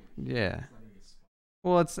 Yeah.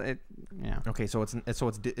 Well, yeah. Okay, so it's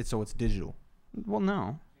digital. Well,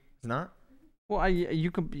 no. It's not? Well,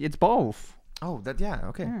 it's both. Oh, yeah,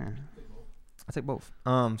 okay. Yeah. I'll take both.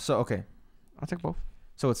 So okay. I'll take both.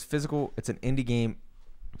 So it's physical, it's an indie game,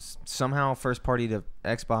 somehow first party to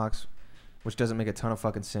Xbox, which doesn't make a ton of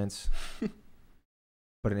fucking sense.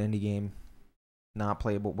 But an indie game, not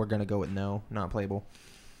playable. We're gonna go with no, not playable.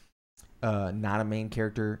 Not a main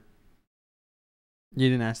character. You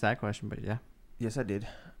didn't ask that question, but yeah. Yes, I did.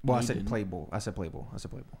 Well, I said playable. That's what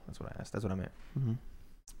I asked. That's what I meant.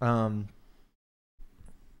 Mm-hmm.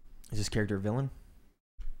 Is this character a villain?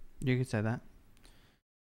 You could say that.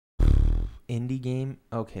 Indie game?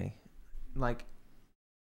 Okay.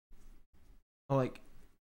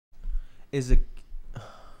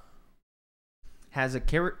 Has a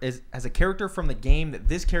character from the game that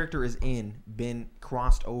this character is in been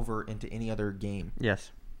crossed over into any other game?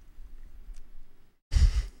 Yes.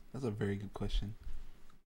 That's a very good question.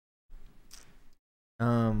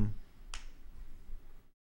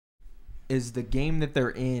 Is the game that they're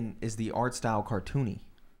in, is the art style cartoony?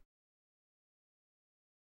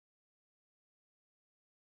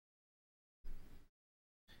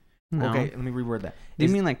 No. Okay, let me reword that. Do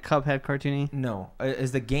you mean like Cuphead cartoony? No.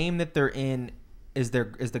 Is the game that they're in, is the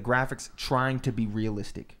graphics trying to be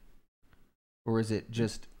realistic? Or is it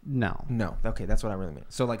just... No. No. Okay, that's what I really mean.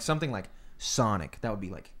 So like something like Sonic, that would be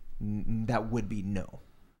like... that would be no.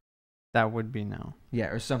 That would be no. Yeah,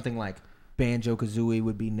 or something like Banjo-Kazooie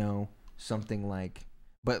would be no. Something like...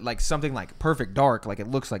 But like something like Perfect Dark, like it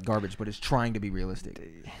looks like garbage, but it's trying to be realistic.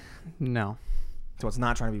 No. So it's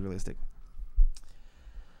not trying to be realistic.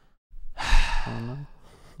 Oh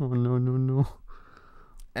no.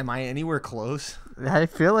 Am I anywhere close? I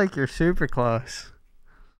feel like you're super close.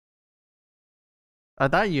 I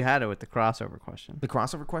thought you had it with the crossover question. The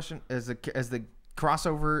crossover question? Is the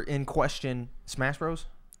crossover in question Smash Bros?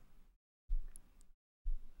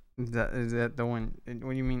 Is that the one?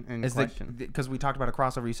 What do you mean in question? Because we talked about a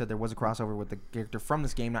crossover. You said there was a crossover with the character from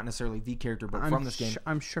this game, not necessarily the character, but from this game.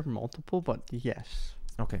 I'm sure multiple, but yes.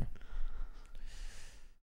 Okay.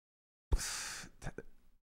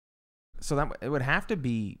 So that it would have to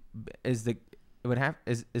be is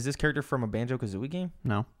this character from a Banjo-Kazooie game?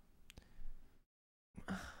 No.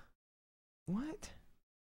 What?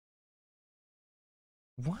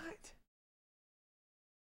 What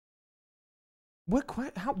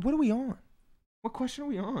are we on? What question are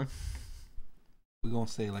we on? We're gonna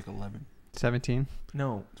say like 11. 17?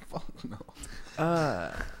 No. Fuck no.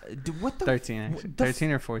 What the 13 actually.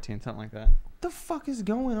 13 or 14, something like that. What the fuck is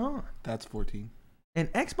going on? That's 14. An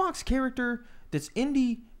Xbox character that's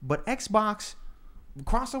indie but Xbox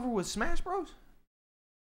crossover with Smash Bros?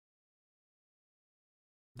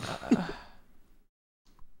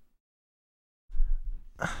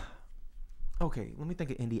 Okay, let me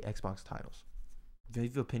think of indie Xbox titles.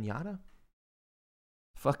 Viva Pinata?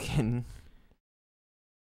 Fucking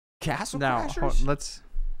Castle Crashers? Let's...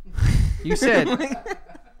 You said...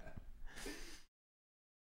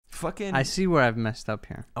 Fucking... I see where I've messed up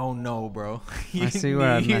here. Oh, no, bro. I see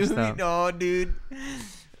where I've messed up. Oh, dude.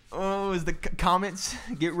 Oh, is the comments?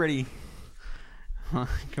 Get ready.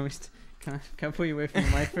 Can I pull you away from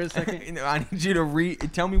the mic for a second? I need you to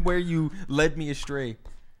tell me where you led me astray.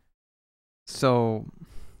 So...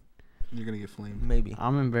 You're going to get flamed. Maybe.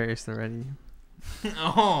 I'm embarrassed already.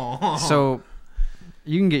 Oh. So...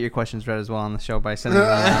 You can get your questions read as well on the show by sending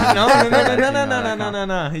them.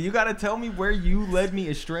 No. You got to tell me where you led me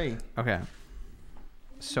astray. Okay.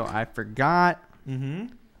 So I forgot. Mm-hmm.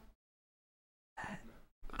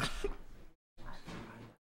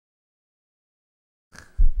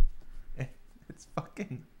 It's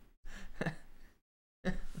fucking...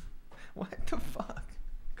 What the fuck?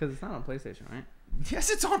 Because it's not on PlayStation, right? Yes,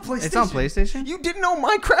 it's on PlayStation. It's on PlayStation? You didn't know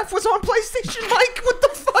Minecraft was on PlayStation, Mike? What the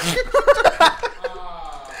fuck?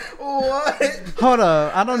 What? Hold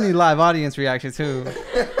up. I don't need live audience reaction, too.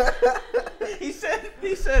 He said,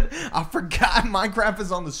 I forgot Minecraft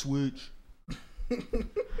is on the Switch.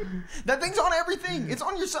 That thing's on everything. It's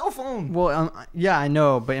on your cell phone. Well, yeah, I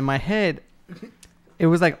know. But in my head, it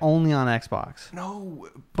was like only on Xbox. No.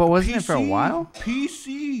 But wasn't it for a while?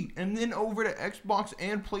 PC. And then over to Xbox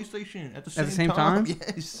and PlayStation at the same time?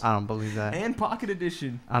 Yes. I don't believe that. And Pocket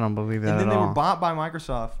Edition. I don't believe that at all. And then they were bought by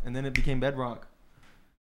Microsoft. And then it became Bedrock.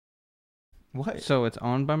 What? So it's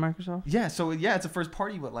owned by Microsoft? Yeah, so yeah, it's a first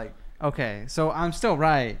party, but like... Okay, so I'm still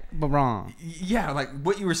right, but wrong. Yeah, like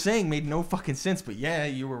what you were saying made no fucking sense, but yeah,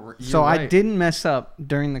 you were so right. I didn't mess up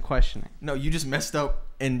during the questioning. No, you just messed up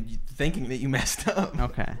and thinking that you messed up.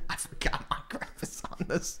 Okay. I forgot Minecraft is on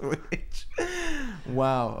the Switch.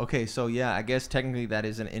 Wow. Okay, so yeah, I guess technically that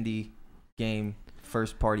is an indie game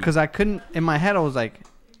first party. Because I couldn't... In my head, I was like,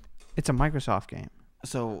 it's a Microsoft game.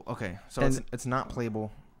 So, okay. So it's not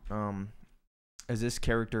playable. Is this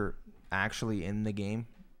character actually in the game?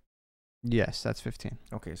 Yes, that's 15.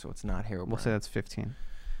 Okay, so it's not Herobrine. We'll say that's 15.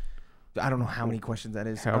 I don't know how many questions that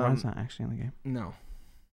is. Herobrine's not actually in the game. No.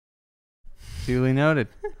 Duly noted.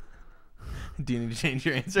 Do you need to change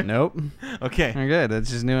your answer? Nope. Okay. We're good.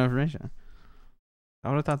 That's just new information. I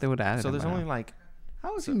would have thought they would add it. So there's only like...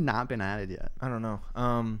 How has he not been added yet? I don't know.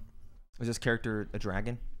 Is this character a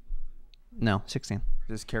dragon? No, 16.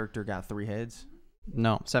 This character got 3 heads?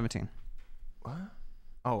 No, 17. What?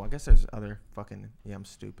 Oh, I guess there's other fucking... Yeah, I'm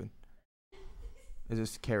stupid. Is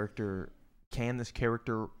this character... Can this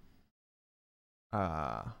character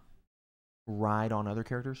ride on other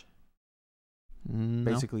characters? No.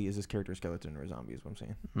 Basically, is this character a skeleton or a zombie is what I'm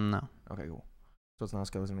saying? No. Okay, cool. So it's not a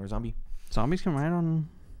skeleton or a zombie? Zombies can ride on...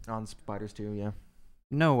 On spiders too, yeah.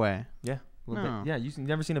 No way. Yeah. No. Yeah, you've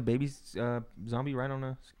never seen a baby zombie ride on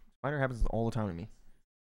a spider? It happens all the time to me.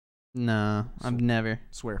 No, I've never.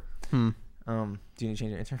 Swear. Do you need to change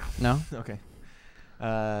your answer? No. Okay.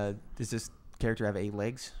 Does this character have 8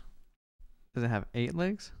 legs? Does it have 8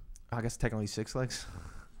 legs? I guess technically 6 legs.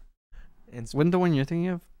 And wouldn't the one you're thinking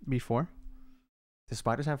of be 4? Do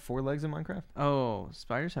spiders have 4 legs in Minecraft? Oh,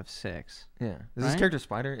 spiders have 6. Yeah. Is this character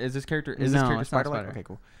spider? Is this character spider-like? Okay,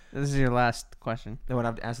 cool. This is your last question. Then what,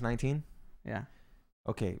 I've asked 19? Yeah.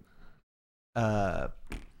 Okay.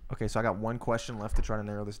 Okay, so I got one question left to try to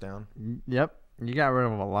narrow this down. Yep. You got rid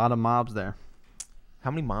of a lot of mobs there.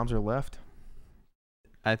 How many mobs are left?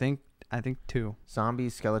 I think 2. Zombie,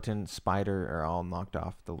 skeleton, spider are all knocked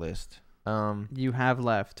off the list. You have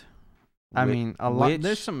left. I mean, a lot.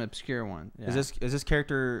 There's some obscure one. Yeah. Is this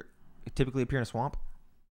character typically appear in a swamp?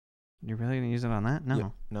 You're really gonna use it on that? No. Yeah.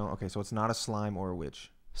 No. Okay, so it's not a slime or a witch.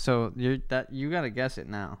 So you gotta guess it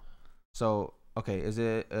now. So okay, is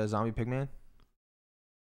it a zombie pigman?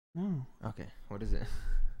 No. Okay, what is it?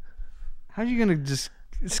 How are you gonna just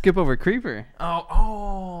skip over creeper?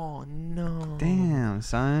 Oh no! Damn,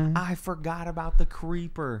 son. I forgot about the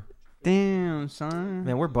creeper. Damn, son.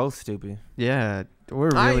 Man, we're both stupid. Yeah, we're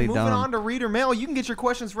really dumb. Moving on to reader mail. You can get your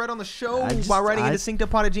questions read on the show by writing into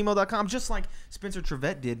synceduppod@gmail.com, just like Spencer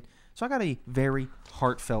Trevette did. So I got a very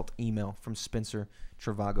heartfelt email from Spencer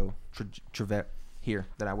Trevette here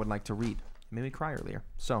that I would like to read. It made me cry earlier.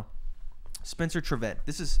 So, Spencer Trevette,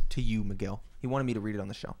 this is to you, Miguel. He wanted me to read it on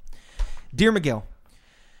the show. Dear Miguel,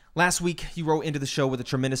 last week, you wrote into the show with a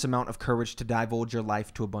tremendous amount of courage to divulge your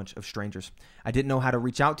life to a bunch of strangers. I didn't know how to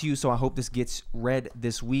reach out to you, so I hope this gets read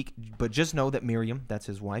this week. But just know that Miriam, that's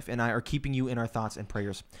his wife, and I are keeping you in our thoughts and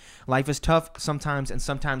prayers. Life is tough sometimes, and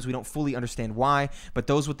sometimes we don't fully understand why, but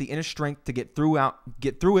those with the inner strength to get through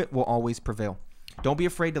it will always prevail. Don't be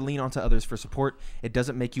afraid to lean onto others for support. It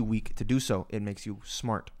doesn't make you weak to do so. It makes you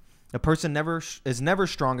smart. A person is never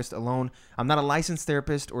strongest alone. I'm not a licensed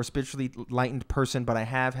therapist or spiritually enlightened person, but I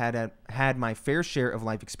have had my fair share of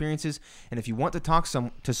life experiences. And if you want to talk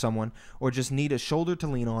to someone or just need a shoulder to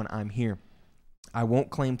lean on, I'm here. I won't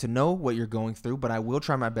claim to know what you're going through, but I will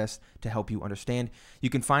try my best to help you understand. You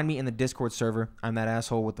can find me in the Discord server. I'm that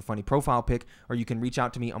asshole with the funny profile pic, or you can reach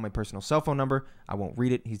out to me on my personal cell phone number. I won't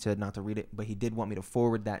read it. He said not to read it, but he did want me to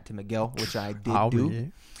forward that to Miguel, which I did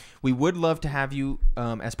do. We would love to have you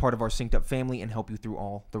as part of our synced up family and help you through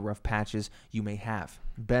all the rough patches you may have.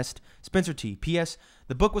 Best, Spencer T. P.S.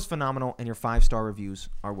 The book was phenomenal, and your 5-star reviews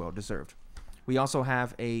are well deserved. We also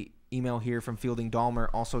have a email here from Fielding Dahmer,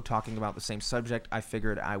 also talking about the same subject. I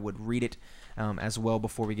figured I would read it as well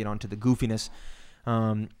before we get on to the goofiness.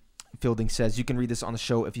 Fielding says, you can read this on the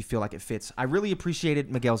show if you feel like it fits. I really appreciated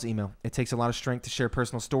Miguel's email. It takes a lot of strength to share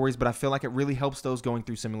personal stories, but I feel like it really helps those going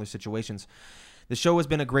through similar situations. The show has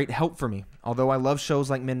been a great help for me. Although I love shows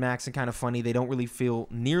like Min-Max and Kind of Funny, they don't really feel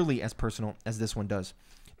nearly as personal as this one does.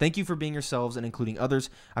 Thank you for being yourselves and including others.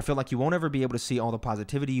 I feel like you won't ever be able to see all the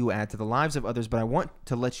positivity you add to the lives of others, but I want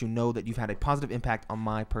to let you know that you've had a positive impact on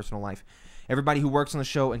my personal life. Everybody who works on the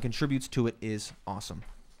show and contributes to it is awesome.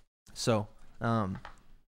 So,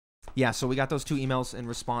 yeah, so we got those 2 emails in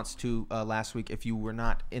response to last week. If you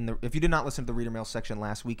did not listen to the reader mail section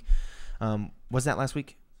last week, was that last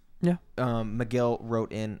week? Yeah. Miguel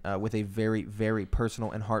wrote in with a very, very personal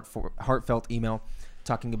and heartfelt email,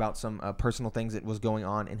 talking about some personal things that was going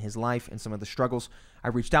on in his life and some of the struggles. I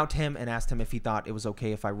reached out to him and asked him if he thought it was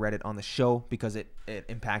okay if I read it on the show, because it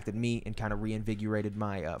impacted me and kind of reinvigorated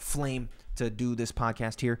my flame to do this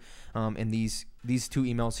podcast here. And these 2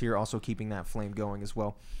 emails here also keeping that flame going as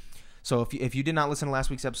well. So if you did not listen to last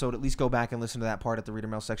week's episode, at least go back and listen to that part at the reader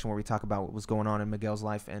mail section where we talk about what was going on in Miguel's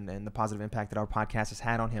life and the positive impact that our podcast has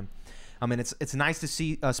had on him. And it's nice to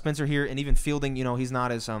see Spencer here, and even Fielding. You know, he's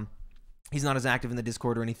not as active in the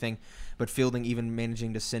Discord or anything, but Fielding even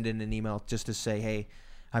managing to send in an email just to say, hey,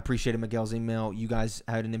 I appreciated Miguel's email. You guys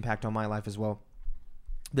had an impact on my life as well.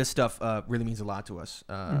 This stuff really means a lot to us.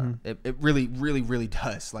 It really, really, really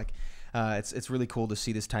does. Like, it's really cool to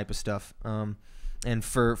see this type of stuff. And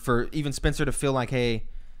for even Spencer to feel like, hey,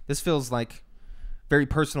 this feels like very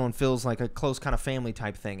personal and feels like a close kind of family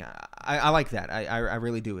type thing. I like that. I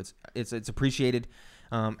really do. It's appreciated.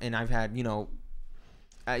 And I've had, you know,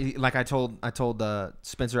 I told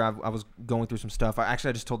Spencer I was going through some stuff. I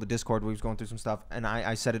just told the Discord we was going through some stuff, and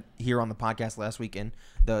I said it here on the podcast last week and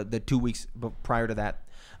the 2 weeks prior to that,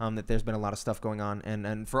 that there's been a lot of stuff going on,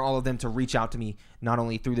 and for all of them to reach out to me not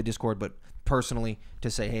only through the Discord but personally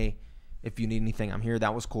to say, hey, if you need anything, I'm here.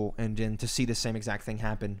 That was cool. And then to see the same exact thing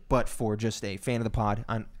happen, but for just a fan of the pod.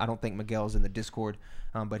 I don't think Miguel's in the Discord,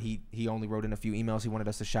 but he only wrote in a few emails. He wanted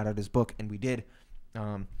us to shout out his book, and we did.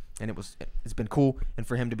 And it's been cool. And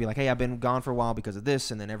for him to be like, hey, I've been gone for a while because of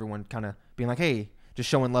this, and then everyone kind of being like, hey, just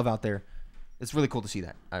showing love out there. It's really cool to see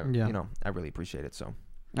that. I really appreciate it. So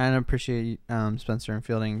I appreciate Spencer and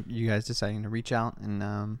Fielding, you guys deciding to reach out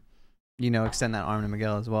and extend that arm to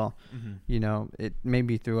Miguel as well. It may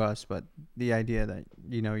be through us, but the idea that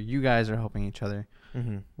you guys are helping each other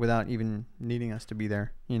without even needing us to be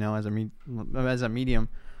there, as a medium,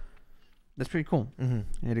 that's pretty cool.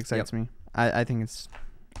 It excites me. I think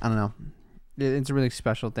I don't know, it's a really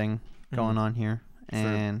special thing going on here,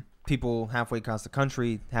 and people halfway across the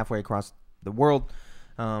country, halfway across the world,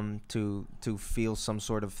 to feel some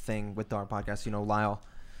sort of thing with our podcast.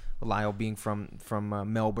 Lyle being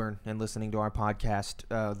from Melbourne and listening to our podcast,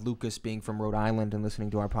 Lucas being from Rhode Island and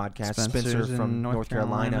listening to our podcast, Spencer from North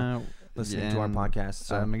Carolina listening to our podcast.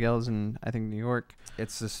 So Miguel's in, I think, New York.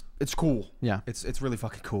 It's cool. Yeah, it's really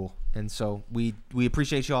fucking cool. And so we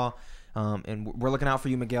appreciate y'all, and we're looking out for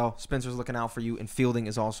you, Miguel. Spencer's looking out for you, and Fielding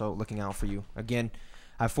is also looking out for you. Again,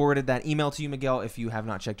 I forwarded that email to you, Miguel, if you have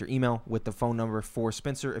not checked your email, with the phone number for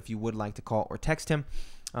Spencer if you would like to call or text him.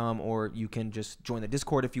 Or you can just join the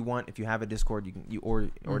Discord if you want. If you have a Discord,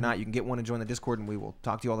 or not, you can get one and join the Discord, and we will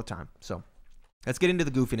talk to you all the time. So let's get into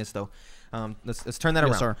the goofiness, though. Let's turn that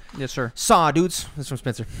around. Yes, sir. Saw, dudes. This is from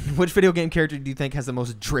Spencer. Which video game character do you think has the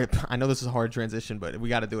most drip? I know this is a hard transition, but we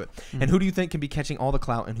got to do it. And who do you think can be catching all the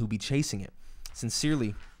clout and who be chasing it?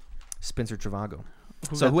 Sincerely, Spencer Travago.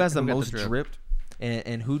 Who has the most drip?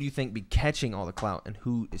 And who do you think be catching all the clout and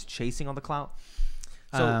who is chasing all the clout?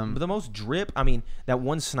 So the most drip, I mean, that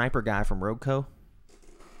one sniper guy from Rogue Co.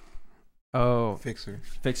 Oh, Fixer,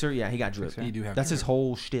 yeah, he got drip. He do have. That's drip. His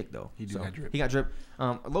whole shtick, though. He got drip. He got drip.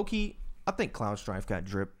 Low key, I think Cloud Strife got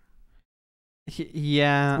drip.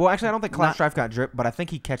 Yeah. Well, actually, I don't think Cloud Strife got drip, but I think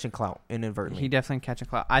he catching clout inadvertently. He definitely catching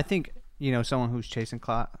clout. I think someone who's chasing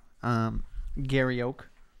clout. Gary Oak.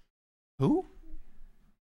 Who?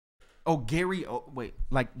 Oh, Gary. Oh, wait,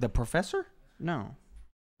 like the professor? No.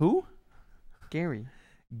 Who? Gary.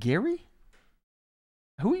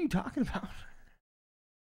 Who are you talking about?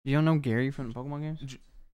 You don't know Gary from the Pokemon games?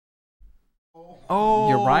 Oh,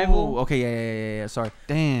 your rival? Okay, yeah. Sorry.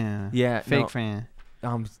 Damn. Yeah. Fake fan.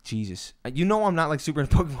 Jesus. I'm not like super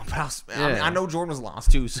into Pokemon, but I mean, I know Jordan was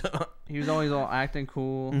lost too. So he was always all acting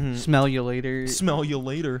cool. Smell you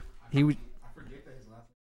later. He was.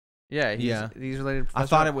 Yeah, he's related to Professor I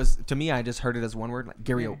thought it was, to me, I just heard it as one word, like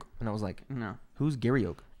Gary Oak. And I was like, no. Who's Gary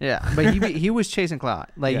Oak? Yeah, but he was chasing clout.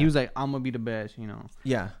 Like, he was like, I'm going to be the best,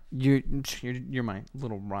 Yeah. You're my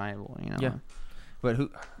little rival, Yeah. But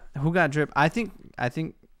who got drip? I think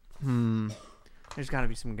there's got to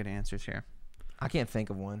be some good answers here. I can't think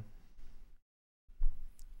of one.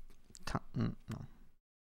 No.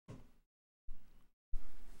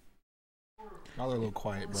 Y'all are a little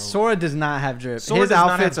quiet, bro. Sora does not have drip. Sora His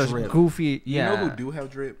outfits are goofy. Yeah. You know who do have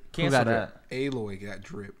drip? Cancel that. Aloy got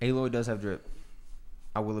drip. Aloy does have drip.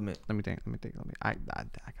 I will admit. Let me think. I got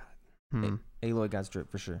it. Aloy got drip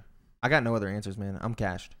for sure. I got no other answers, man. I'm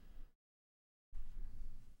cashed.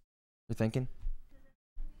 You're thinking?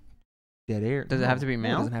 Dead air. Does it have to be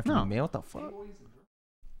male? It doesn't have to be male. What the fuck?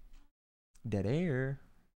 Dead air.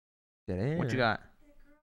 What you got?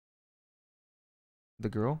 The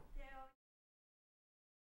girl?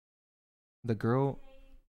 Tifa?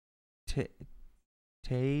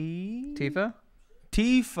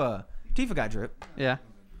 Tifa got drip. Yeah.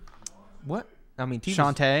 What? I mean,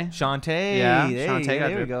 Shantae. Yeah. Hey, Shantae got there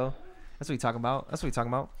drip. We go. That's what we talking about. That's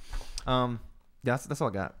all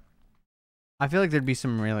I got. I feel like there'd be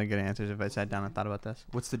some really good answers if I sat down and thought about this.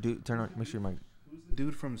 What's the dude? Make sure your mic.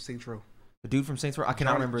 Dude from Saints Row. The dude from Saints Row? I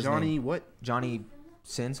cannot remember his name. Johnny what? Johnny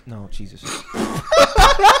Sins? No, Jesus.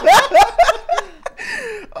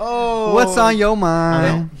 Oh, what's on your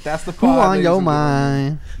mind? That's the who on your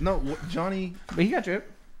mind? No, Johnny. But he got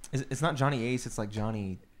drip. It's not Johnny Ace. It's like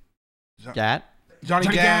Johnny Gat. Johnny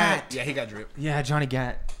Gat. Yeah, he got drip. Yeah, Johnny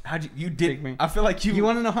Gat. How'd you did me? I feel like you. You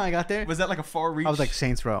want to know how I got there? Was that like a far reach? I was like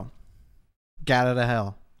Saints Row. Gat out of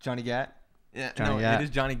hell. Johnny Gat. Yeah, Johnny Gat. It is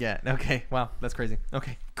Johnny Gat. Okay, wow, that's crazy.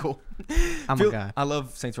 Okay, cool. I'm a guy. I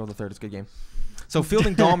love Saints Row the Third. It's a good game. So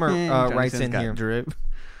Fielding Dahmer writes in here. Drip.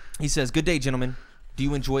 He says, "Good day, gentlemen. Do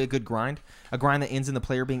you enjoy a good grind? A grind that ends in the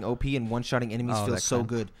player being OP and one-shotting enemies feels so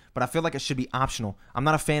good. But I feel like it should be optional. I'm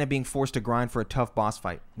not a fan of being forced to grind for a tough boss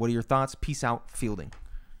fight. What are your thoughts? Peace out, Fielding."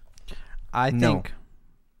 I think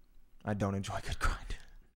I don't enjoy a good grind.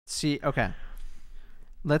 See, okay.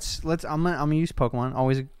 Let's I'm gonna use Pokemon.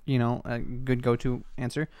 Always, a good go-to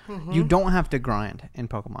answer. Mm-hmm. You don't have to grind in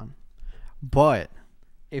Pokemon. But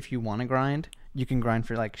if you want to grind, you can grind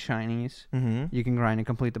for like shinies. Mm-hmm. You can grind and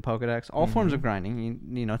complete the Pokedex. All forms of grinding,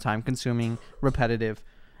 time consuming, repetitive,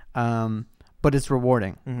 but it's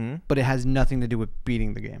rewarding. Mm-hmm. But it has nothing to do with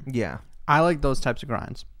beating the game. Yeah, I like those types of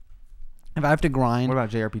grinds. If I have to grind, what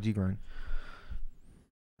about JRPG grind?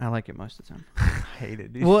 I like it most of the time. I hate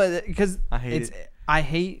it, dude. Well, because I hate it. I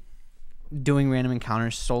hate doing random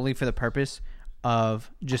encounters solely for the purpose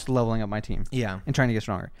of just leveling up my team. Yeah. And trying to get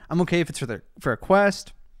stronger. I'm okay if it's for a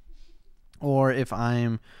quest or if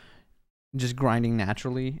I'm just grinding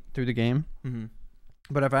naturally through the game. Mm-hmm.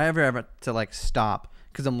 But if I ever to like stop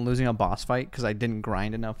because I'm losing a boss fight because I didn't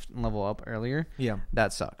grind enough and level up earlier,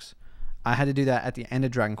 that sucks. I had to do that at the end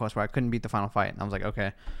of Dragon Quest where I couldn't beat the final fight. And I was like,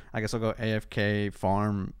 okay, I guess I'll go AFK,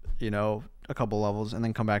 farm, a couple levels, and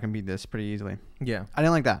then come back and beat this pretty easily. Yeah. I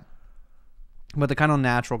didn't like that. But the kind of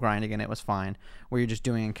natural grinding in it was fine, where you're just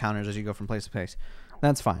doing encounters as you go from place to place.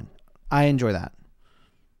 That's fine. I enjoy that.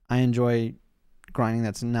 I enjoy grinding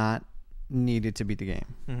that's not needed to beat the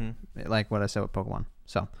game. Mm-hmm. Like what I said with Pokemon.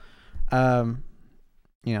 So, I'm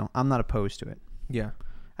not opposed to it. Yeah.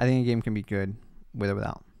 I think a game can be good with or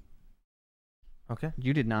without. Okay.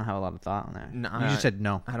 You did not have a lot of thought on that. No, you just said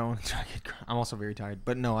no. I don't. I'm also very tired.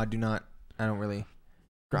 But no, I do not. I don't really.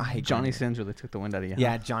 I hate Johnny Sins really took the wind out of you.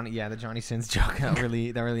 Yeah, the Johnny Sins joke that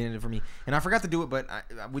really ended it for me. And I forgot to do it, but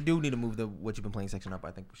we do need to move the what you've been playing section up.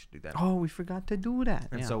 I think we should do that. Oh, we forgot to do that.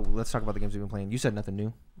 And so let's talk about the games we've been playing. You said nothing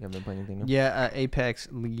new. You haven't been playing anything new. Yeah, Apex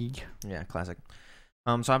League. Yeah, classic.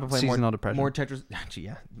 So I've been playing more Tetris. Actually,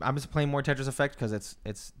 yeah, I've been playing more Tetris Effect because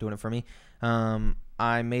it's doing it for me.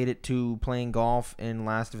 I made it to playing golf in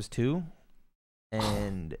Last of Us 2,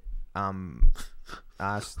 and I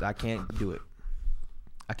can't do it.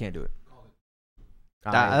 I can't do it.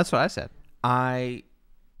 That's what I said. I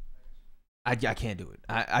can't do it.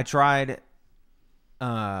 I tried.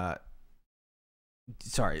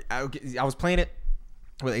 Sorry, I was playing it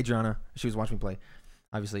with Adriana. She was watching me play,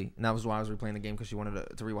 obviously, and that was why I was replaying the game because she wanted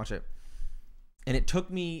to rewatch it. And it took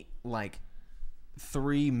me like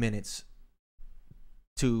 3 minutes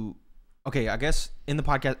to. Okay, I guess in the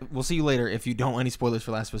podcast we'll see you later if you don't want any spoilers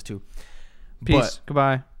for Last of Us 2. Peace.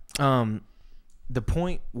 Goodbye. The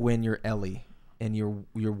point when you're Ellie and you're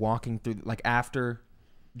walking through, like after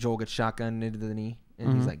Joel gets shotgunned into the knee,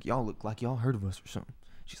 and he's like, "Y'all look like y'all heard of us or something."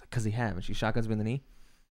 She's like, "Cause they have," and she shotguns him in the knee,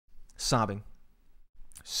 sobbing.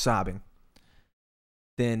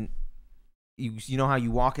 Then you know how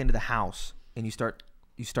you walk into the house and you start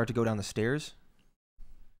to go down the stairs.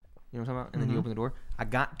 You know what I'm talking about? And then you open the door. I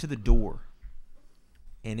got to the door,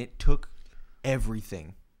 and it took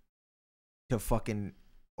everything to fucking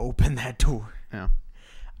open that door. Yeah.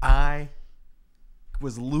 I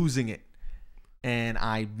was losing it, and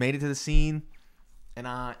I made it to the scene, and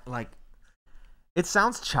I it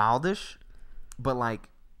sounds childish, but like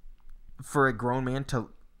for a grown man to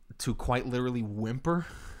quite literally whimper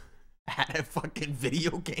at a fucking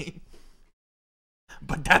video game.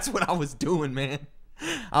 But that's what I was doing, man.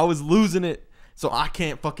 I was losing it, so I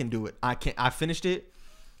can't fucking do it. I finished it.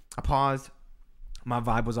 I paused. My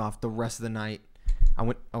vibe was off the rest of the night. I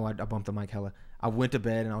bumped the mic hella. I went to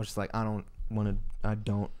bed and I was just like, I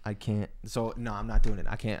can't. So no, I'm not doing it.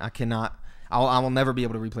 I cannot. I will never be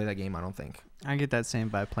able to replay that game, I don't think. I get that same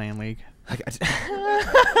by playing League. Fuck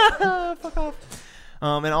off.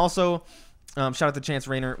 And also, shout out to Chance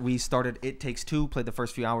Raynor. We started It Takes Two, played the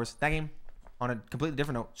first few hours. That game, on a completely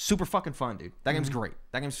different note, super fucking fun, dude. That game's great.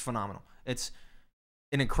 That game's phenomenal. It's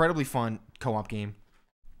an incredibly fun co-op game.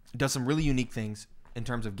 It does some really unique things in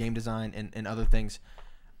terms of game design and other things.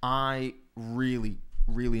 I really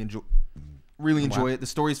enjoy it. The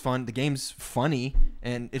story's fun. The game's funny,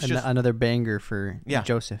 and it's just another banger for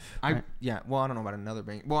Joseph. Right? Well, I don't know about another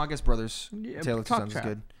banger. Well, I guess Brothers Tale of Two Sons is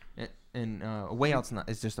good, and A Way Out's not.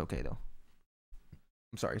 It's just okay though.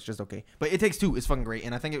 I'm sorry, it's just okay. But It Takes Two is fucking great,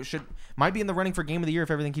 and I think it might be in the running for Game of the Year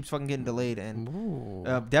if everything keeps fucking getting delayed, and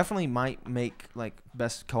definitely might make like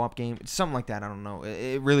best co-op game. It's something like that. I don't know.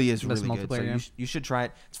 It really is best really good. So you should try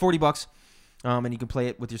it. It's $40. And you can play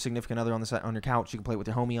it with your significant other on your couch. You can play it with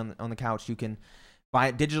your homie on the couch. You can buy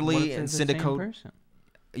it digitally and send a code. Person?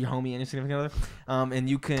 Your homie and your significant other. And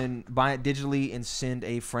you can buy it digitally and send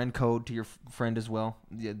a friend code to your friend as well.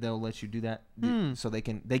 They'll let you do that, so they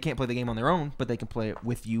can't play the game on their own, but they can play it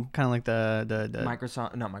with you. Kind of like the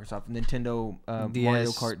Nintendo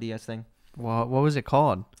Mario Kart DS thing. What was it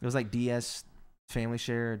called? It was like DS Family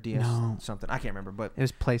Share, DS something. I can't remember, but it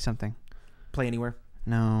was Play something. Play Anywhere.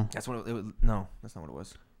 No, that's what it was. No, that's not what it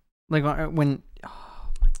was. Like when,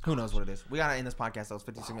 who knows what it is? We gotta end this podcast. That was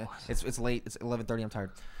 56 minutes. It's late. It's 11:30. I'm tired.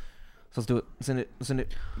 So let's do it. Send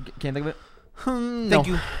it. Can't think of it.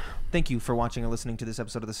 Thank you for watching or listening to this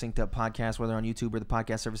episode of the Synced Up Podcast, whether on YouTube or the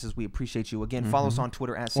podcast services. We appreciate you. Again, follow us on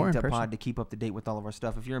Twitter at synceduppod to keep up to date with all of our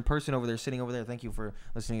stuff. If you're in person over there, sitting over there, thank you for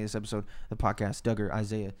listening to this episode of the podcast. Duggar,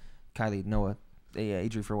 Isaiah, Kylie, Noah.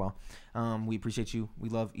 Adri for a while. We appreciate you. We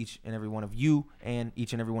love each and every one of you, and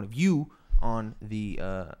each and every one of you on the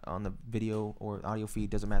video or audio feed,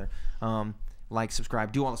 doesn't matter. like,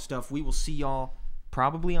 subscribe, do all the stuff. We will see y'all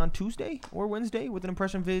probably on Tuesday or Wednesday with an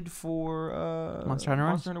impression vid for Monster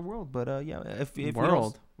Hunter World. But yeah, if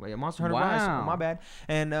World. Monster Hunter Rise. Oh, my bad.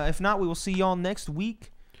 And if not, we will see y'all next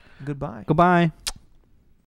week. Goodbye. Goodbye.